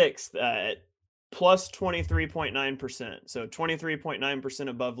sixth at plus 23.9%. So 23.9%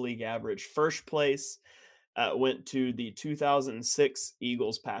 above league average. First place went to the 2006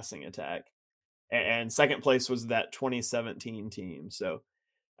 Eagles passing attack, and second place was that 2017 team. So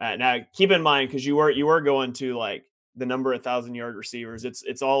now keep in mind, because you were going to like the number of 1,000-yard receivers,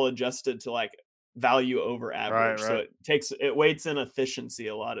 it's all adjusted to like value over average. Right. So it weights in efficiency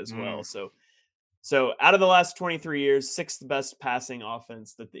a lot as well. So out of the last 23 years, sixth best passing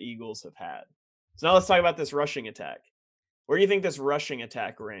offense that the Eagles have had. So now let's talk about this rushing attack. Where do you think this rushing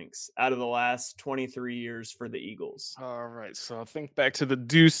attack ranks out of the last 23 years for the Eagles? All right, so think back to the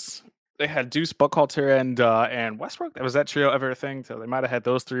Deuce. They had Deuce, Buckhalter, and Westbrook. Was that trio ever a thing? So they might have had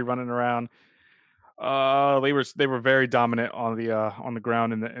those three running around. They were very dominant on the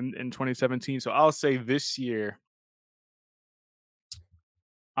ground in 2017. So I'll say this year,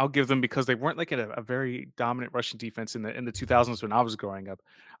 I'll give them, because they weren't like a very dominant rushing defense in the 2000s when I was growing up.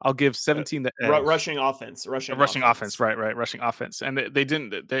 I'll give 17 the edge. Rushing offense, rushing offense, right, rushing offense, and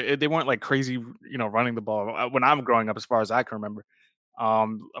they weren't like crazy, running the ball when I'm growing up, as far as I can remember.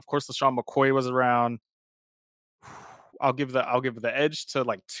 Of course, LaShawn McCoy was around. I'll give the edge to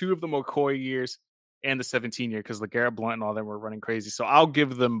like 2 of the McCoy years and the 17 year, because LeGarrette Blount and all them were running crazy. So I'll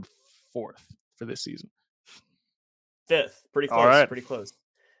give them 4th for this season. 5th, pretty close. All right. Pretty close.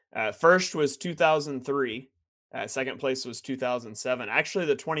 First was 2003. Second place was 2007. Actually,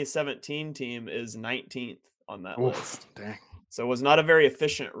 the 2017 team is 19th on that list. Dang. So it was not a very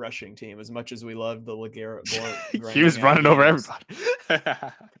efficient rushing team, as much as we loved the LeGarrette Blount. He was running over everybody.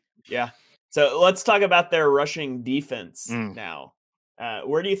 Yeah. So let's talk about their rushing defense now.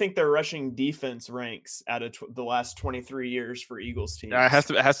 Where do you think their rushing defense ranks out of the last 23 years for Eagles teams?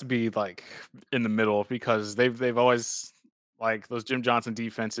 It has to be like in the middle, because they've always, like, those Jim Johnson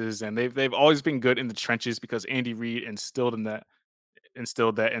defenses, and they've always been good in the trenches, because Andy Reid instilled that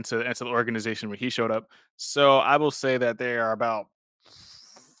into the organization when he showed up. So I will say that they are about,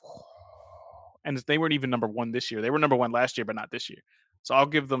 and they weren't even number 1 this year. They were number 1 last year, but not this year. So I'll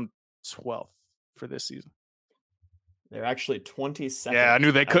give them 12th for this season. They're actually 22nd. Yeah, I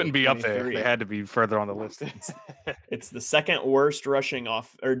knew they couldn't be up there. They had to be further on the list. It's the second worst rushing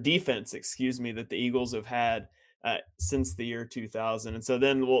defense, that the Eagles have had since the year 2000. And so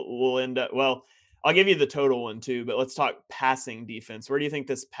then we'll end up, well, I'll give you the total one too, but let's talk passing defense. Where do you think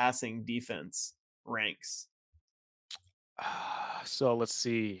this passing defense ranks? So let's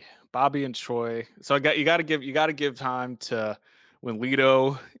see, Bobby and Troy. So you got to give time to when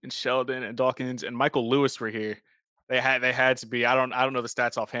Lito and Sheldon and Dawkins and Michael Lewis were here. They had to be. I don't know the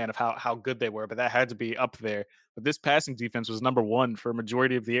stats offhand of how good they were, but that had to be up there. But this passing defense was number 1 for a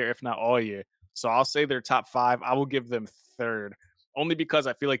majority of the year, if not all year. So I'll say they're top 5. I will give them 3rd, only because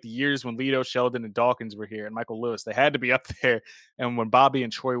I feel like the years when Lito, Sheldon, and Dawkins were here, and Michael Lewis, they had to be up there. And when Bobby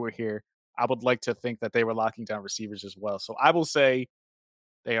and Troy were here, I would like to think that they were locking down receivers as well. So I will say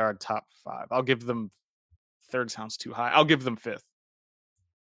they are top 5. I'll give them 3rd. Sounds too high. I'll give them 5th.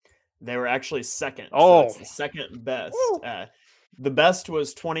 They were actually 2nd. Oh, so that's the second best. The best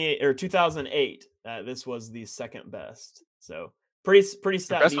was 2008. This was the second best. So pretty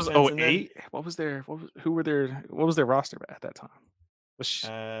stout best defense. Was 08. What was their roster at that time?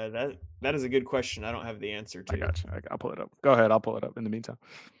 That is a good question. I don't have the answer to. I got you. I'll pull it up. Go ahead. I'll pull it up in the meantime.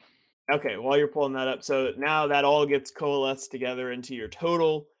 Okay, while you're pulling that up, so now that all gets coalesced together into your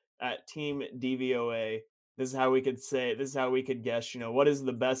total team DVOA. This is how we could guess, what is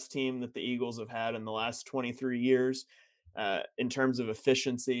the best team that the Eagles have had in the last 23 years in terms of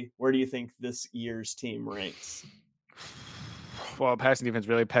efficiency? Where do you think this year's team ranks? Well, passing defense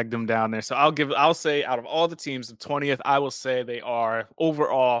really pegged them down there. So I'll say out of all the teams, the 20th, I will say they are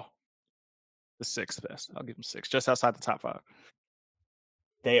overall the 6th best. I'll give them 6, just outside the top 5.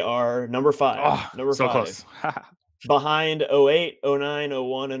 They are number 5. Oh, number so 5. Close. Behind 08, 09,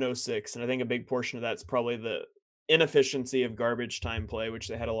 01, and 06. And I think a big portion of that's probably the inefficiency of garbage time play, which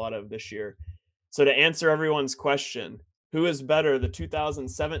they had a lot of this year. So to answer everyone's question, who is better, the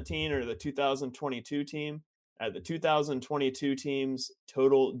 2017 or the 2022 team? The 2022 team's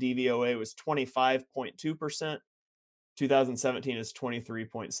total DVOA was 25.2%. 2017 is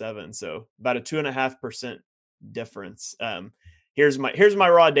 23.7%. So about a 2.5% difference. Here's my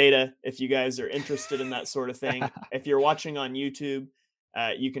raw data. If you guys are interested in that sort of thing, if you're watching on YouTube,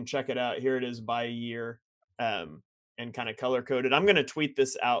 you can check it out. Here it is by year and kind of color coded. I'm going to tweet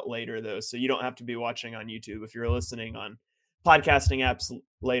this out later though, so you don't have to be watching on YouTube. If you're listening on podcasting apps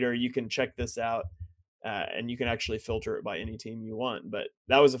later, you can check this out and you can actually filter it by any team you want. But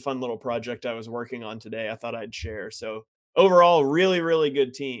that was a fun little project I was working on today. I thought I'd share. So overall, really, really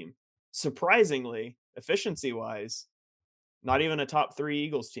good team. Surprisingly, efficiency wise, not even a top 3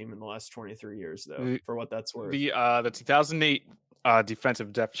 Eagles team in the last 23 years, though, for what that's worth. The 2008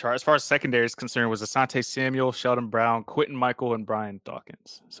 defensive depth chart, as far as secondary is concerned, was Asante Samuel, Sheldon Brown, Quentin Michael, and Brian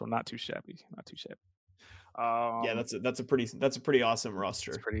Dawkins. So not too shabby. Yeah, that's a pretty awesome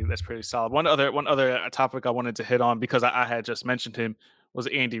roster. That's pretty solid. One other topic I wanted to hit on, because I had just mentioned him, was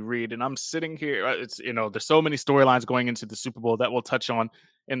Andy Reid. And I'm sitting here, it's, there's so many storylines going into the Super Bowl that we'll touch on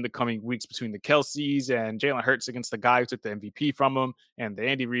in the coming weeks between the Kelseys and Jalen Hurts against the guy who took the MVP from him and the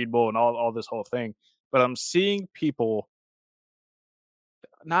Andy Reid Bowl and all this whole thing. But I'm seeing people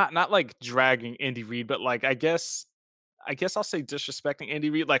not like dragging Andy Reid, but like I guess I'll say disrespecting Andy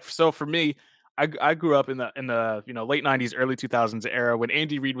Reid. Like, so for me, I grew up in the late '90s, early 2000s era when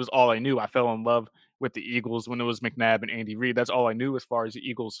Andy Reid was all I knew. I fell in love with the Eagles when it was McNabb and Andy Reid. That's all I knew as far as the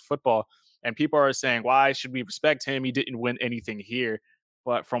Eagles football. And people are saying, why should we respect him? He didn't win anything here.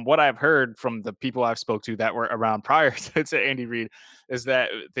 But from what I've heard from the people I've spoke to that were around prior to Andy Reid, is that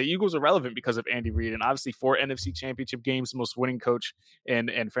the Eagles are relevant because of Andy Reid, and obviously 4 NFC Championship games, most winning coach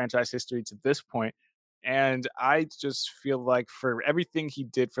in franchise history to this point. And I just feel like for everything he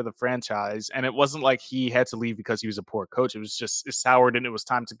did for the franchise, and it wasn't like he had to leave because he was a poor coach. It was just it soured and it was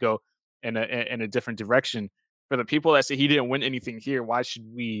time to go in a different direction. For the people that say he didn't win anything here, why should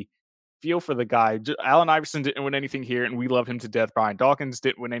we feel for the guy? Allen Iverson didn't win anything here, and we love him to death. Brian Dawkins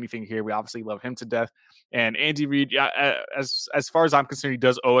didn't win anything here. We obviously love him to death. And Andy Reid, as far as I'm concerned, he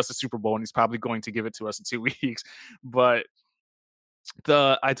does owe us a Super Bowl, and he's probably going to give it to us in 2 weeks. But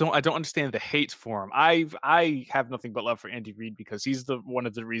I don't understand the hate for him. I have nothing but love for Andy Reid because he's the one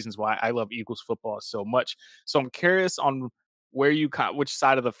of the reasons why I love Eagles football so much. So I'm curious on where which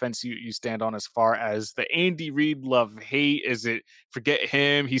side of the fence you stand on as far as the Andy Reid love hate. Is it forget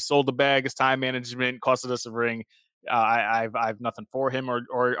him? He sold the bag. His time management costed us a ring. I've nothing for him, or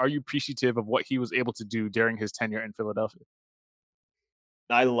are you appreciative of what he was able to do during his tenure in Philadelphia?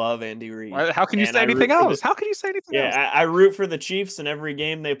 I love Andy Reid. How can you say anything else? How can you say anything else? Yeah, I root for the Chiefs in every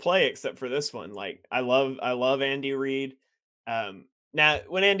game they play except for this one. Like I love Andy Reid. Now,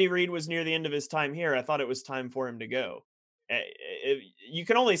 when Andy Reid was near the end of his time here, I thought it was time for him to go. You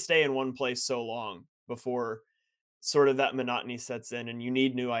can only stay in one place so long before sort of that monotony sets in, and you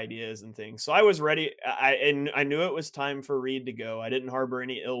need new ideas and things. So I was ready. I knew it was time for Reid to go. I didn't harbor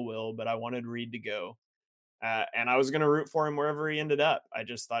any ill will, but I wanted Reid to go. And I was going to root for him wherever he ended up. I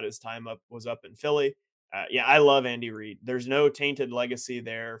just thought his time was up in Philly. Yeah, I love Andy Reid. There's no tainted legacy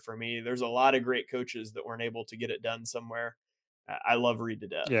there for me. There's a lot of great coaches that weren't able to get it done somewhere. I love Reid to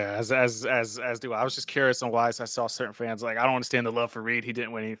death. Yeah, as do I. I was just curious on why I saw certain fans like I don't understand the love for Reid. He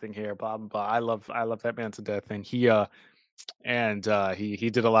didn't win anything here. Blah blah blah. I love that man to death, and he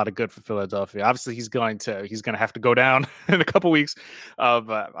did a lot of good for Philadelphia. Obviously, he's going to have to go down in a couple weeks.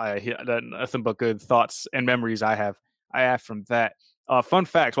 But nothing but good thoughts and memories I have from that. Fun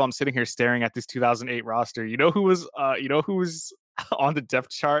fact: while I'm sitting here staring at this 2008 roster, you know who was on the depth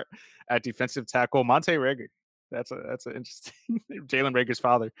chart at defensive tackle? Monte Rager. That's an interesting. Jalen Rager's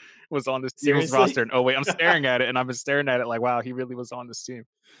father was on this Eagles roster. And oh wait, I'm staring at it, and I've been staring at it like, wow, he really was on this team.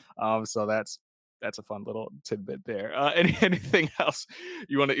 So that's a fun little tidbit there. Anything else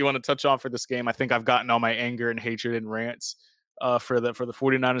you want to touch on for this game? I think I've gotten all my anger and hatred and rants for the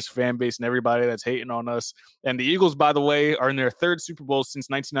 49ers fan base and everybody that's hating on us. And the Eagles, by the way, are in their third Super Bowl since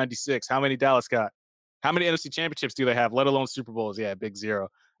 1996. How many Dallas got? How many NFC championships do they have, let alone Super Bowls? Yeah, big zero.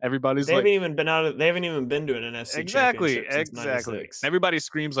 Everybody's they haven't even been to an NFC championship since 96. Everybody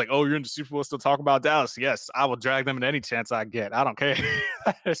screams like, "Oh, you're in the Super Bowl, still talk about Dallas." Yes, I will drag them in any chance I get. I don't care.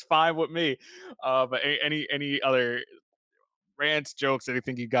 It's fine with me. But any other rants, jokes,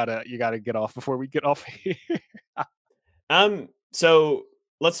 anything you gotta get off before we get off here? So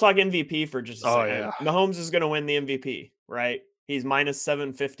let's talk MVP for just a second. Yeah. Mahomes is going to win the MVP, right? He's minus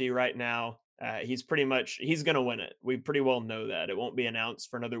 750 right now. He's going to win it. We pretty well know that. It won't be announced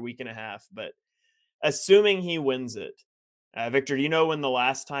for another week and a half, but assuming he wins it, Victor, do you know when the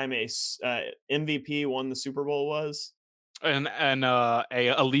last time a MVP won the Super Bowl was? And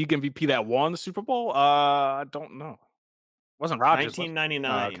a league MVP that won the Super Bowl? I don't know. Wasn't Rodgers?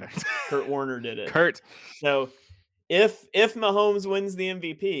 1999. Okay. Kurt Warner did it. Kurt. So if Mahomes wins the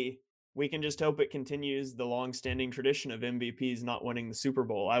MVP, we can just hope it continues the long-standing tradition of MVPs not winning the Super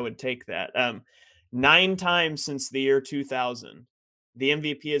Bowl. I would take that. 9 times since the year 2000, the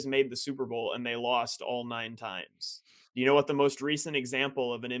MVP has made the Super Bowl, and they lost all 9 times. Do you know what the most recent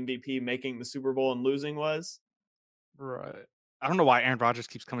example of an MVP making the Super Bowl and losing was? Right. I don't know why Aaron Rodgers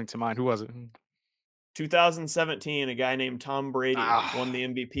keeps coming to mind. Who was it? 2017, a guy named Tom Brady won the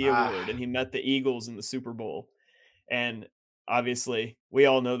MVP award, and he met the Eagles in the Super Bowl. And obviously, we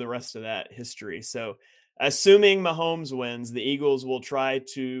all know the rest of that history. So, assuming Mahomes wins, the Eagles will try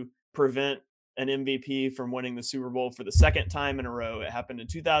to prevent an MVP from winning the Super Bowl for the second time in a row. It happened in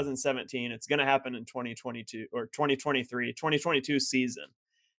 2017. It's going to happen in 2022 or 2022 season.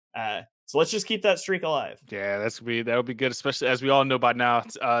 So let's just keep that streak alive. Yeah, that would be good, especially as we all know by now.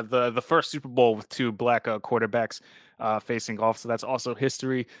 The first Super Bowl with 2 black quarterbacks facing off. So that's also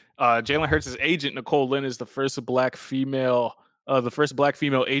history. Jalen Hurts' agent, Nicole Lynn, is the first black female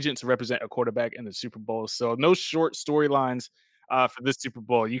agent to represent a quarterback in the Super Bowl. So no short storylines for this Super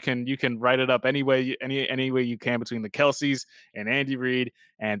Bowl. You can write it up any way you can between the Kelseys and Andy Reid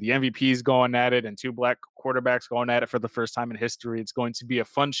and the MVPs going at it and two black quarterbacks going at it for the first time in history. It's going to be a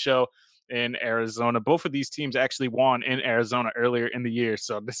fun show in Arizona. Both of these teams actually won in Arizona earlier in the year,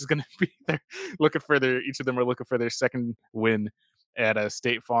 so this is going to be each of them are looking for their second win at a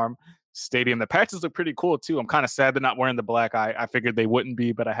State Farm Stadium. The patches look pretty cool too. I'm kind of sad they're not wearing the black. I figured they wouldn't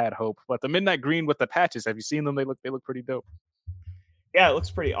be, but I had hope. But the midnight green with the patches, have you seen them? They look pretty dope. Yeah, it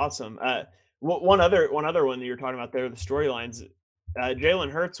looks pretty awesome. One other one that you're talking about there, the storylines.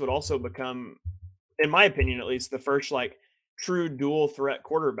 Jalen Hurts would also become, in my opinion at least, the first true dual threat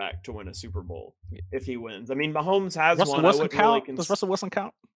quarterback to win a Super Bowl if he wins. I mean, Mahomes has Russell one. Wilson count? Does Russell Wilson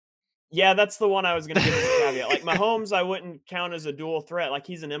count? Yeah, that's the one I was going to give as a caveat. Like Mahomes, I wouldn't count as a dual threat. Like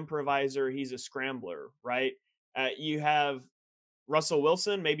he's an improviser, he's a scrambler, right? You have Russell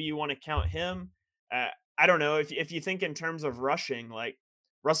Wilson. Maybe you want to count him. I don't know if you think in terms of rushing. Like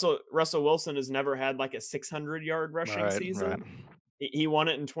Russell Wilson has never had like a 600-yard rushing season. Right. He won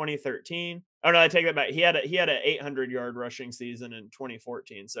it in 2013. Oh no, I take that back. He had a 800-yard rushing season in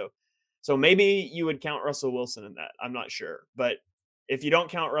 2014. So maybe you would count Russell Wilson in that. I'm not sure, but if you don't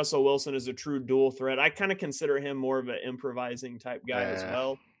count Russell Wilson as a true dual threat, I kind of consider him more of an improvising type guy as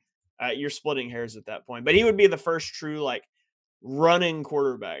well. You're splitting hairs at that point, but he would be the first true running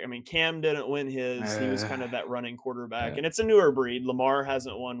quarterback. I mean, Cam didn't win his. He was kind of that running quarterback, and it's a newer breed. Lamar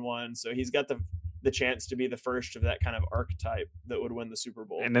hasn't won one, so he's got the chance to be the first of that kind of archetype that would win the Super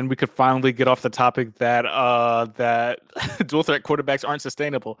Bowl. And then we could finally get off the topic that that dual threat quarterbacks aren't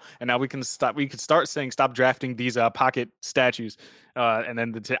sustainable. And now we could start saying stop drafting these pocket statues. And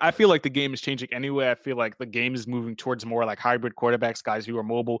then I feel like the game is changing anyway. I feel like the game is moving towards more like hybrid quarterbacks, guys who are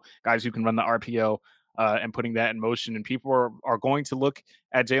mobile, guys who can run the RPO. And putting that in motion, and people are going to look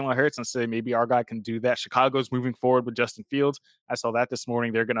at Jalen Hurts and say maybe our guy can do that. Chicago's moving forward with Justin Fields. I saw that this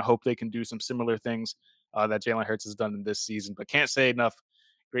morning. They're going to hope they can do some similar things that Jalen Hurts has done in this season, but can't say enough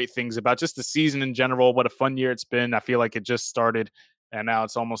great things about just the season in general. What a fun year it's been. I feel like it just started and now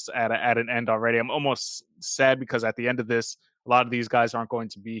it's almost at an end already. I'm almost sad because at the end of this, a lot of these guys aren't going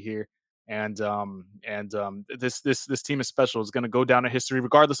to be here. And this team is special. It's going to go down in history,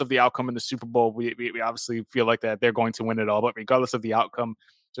 regardless of the outcome in the Super Bowl. We obviously feel like that they're going to win it all, but regardless of the outcome,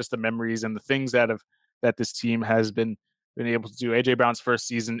 just the memories and the things that this team has been able to do. AJ Brown's first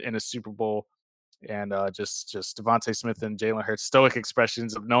season in a Super Bowl, and just Devontae Smith and Jalen Hurts' stoic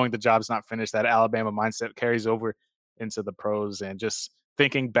expressions of knowing the job's not finished. That Alabama mindset carries over into the pros, and just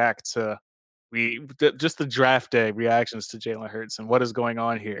thinking back to just the draft day reactions to Jalen Hurts and what is going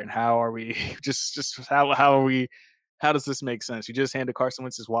on here and how are we how does this make sense? You just handed Carson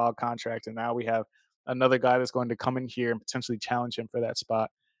Wentz his wild contract, and now we have another guy that's going to come in here and potentially challenge him for that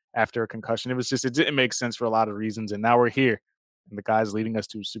spot after a concussion. It didn't make sense for a lot of reasons, and now we're here, and the guy's leading us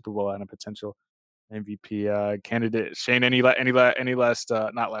to a Super Bowl and a potential MVP candidate. Shane, any last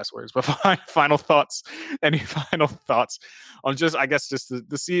not last words, but final thoughts? Any final thoughts on just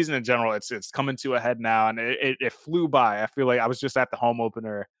the season in general? It's coming to a head now, and it flew by. I feel like I was just at the home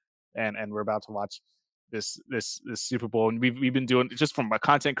opener, and we're about to watch this Super Bowl, and we've been doing just from a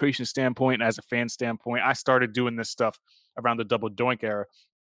content creation standpoint, as a fan standpoint. I started doing this stuff around the Double Doink era.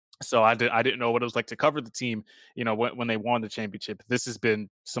 So I didn't know what it was like to cover the team, when they won the championship. This has been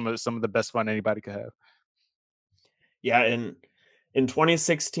some of the best fun anybody could have. Yeah, in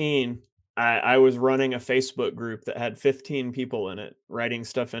 2016, I was running a Facebook group that had 15 people in it, writing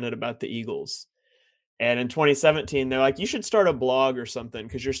stuff in it about the Eagles. And in 2017, they're like, you should start a blog or something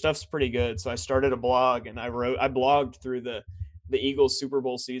because your stuff's pretty good. So I started a blog, and I blogged through the Eagles Super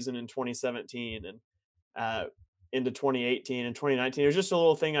Bowl season in 2017 and into 2018 and 2019. It was just a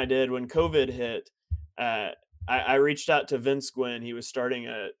little thing I did when COVID hit. I reached out to Vince Gwynn. He was starting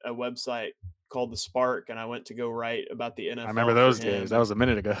a website called The Spark, and I went to go write about the NFL. I remember those days. That was a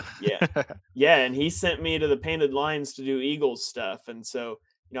minute ago. Yeah. And he sent me to the Painted Lines to do Eagles stuff. And so,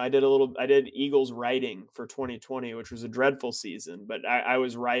 I did Eagles writing for 2020, which was a dreadful season, but I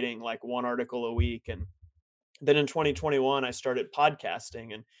was writing like one article a week. And then in 2021, I started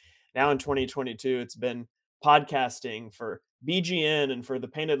podcasting. And now in 2022, it's been podcasting for BGN and for the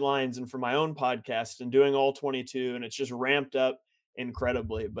Painted Lines and for my own podcast and doing all 22. And it's just ramped up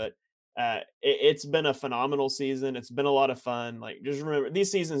incredibly, but it's been a phenomenal season. It's been a lot of fun. Like, just remember,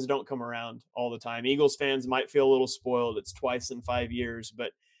 these seasons don't come around all the time. Eagles fans might feel a little spoiled. It's twice in 5 years,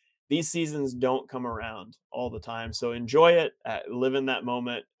 but these seasons don't come around all the time. So enjoy it, live in that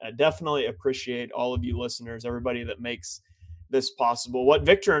moment. Definitely appreciate all of you listeners, everybody that makes this possible. What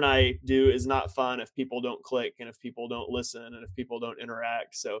Victor and I do is not fun if people don't click and if people don't listen and if people don't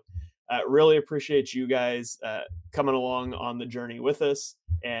interact. So really appreciate you guys coming along on the journey with us.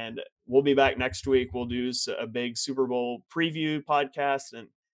 And we'll be back next week. We'll do a big Super Bowl preview podcast, and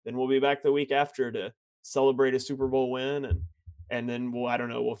then we'll be back the week after to celebrate a Super Bowl win. And then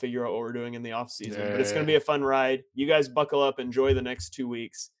we'll figure out what we're doing in the off season, but it's going to be a fun ride. You guys buckle up, enjoy the next 2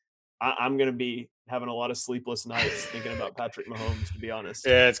 weeks. I'm going to be having a lot of sleepless nights thinking about Patrick Mahomes, to be honest.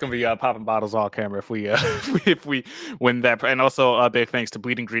 Yeah, it's going to be popping bottles all camera if we win that. And also big thanks to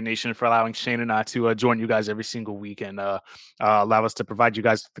Bleeding Green Nation for allowing Shane and I to join you guys every single week and allow us to provide you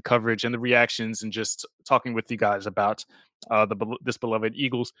guys the coverage and the reactions and just talking with you guys about this beloved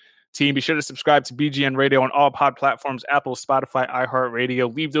Eagles team. Be sure to subscribe to BGN Radio on all pod platforms, Apple, Spotify,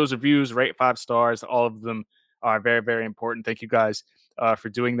 iHeartRadio. Leave those reviews, rate 5 stars. All of them are very, very important. Thank you guys for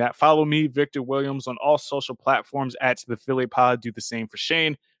doing that. Follow me, Victor Williams, on all social platforms at the Philly Pod. Do the same for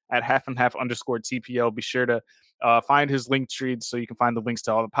Shane at @halfandhalf_TPL. Be sure to find his link tree so you can find the links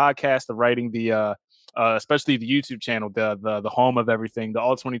to all the podcasts, the writing, the especially the YouTube channel, the home of everything, the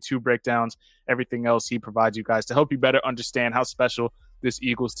all 22 breakdowns, everything else he provides you guys to help you better understand how special this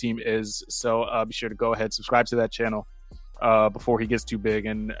Eagles team is. So be sure to go ahead, subscribe to that channel before he gets too big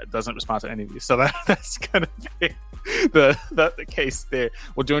and doesn't respond to any of these. So that's going to be the case there.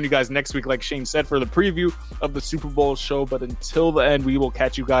 We'll join you guys next week, like Shane said, for the preview of the Super Bowl show. But until the end, we will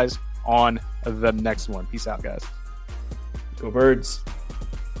catch you guys on the next one. Peace out, guys. Go Birds.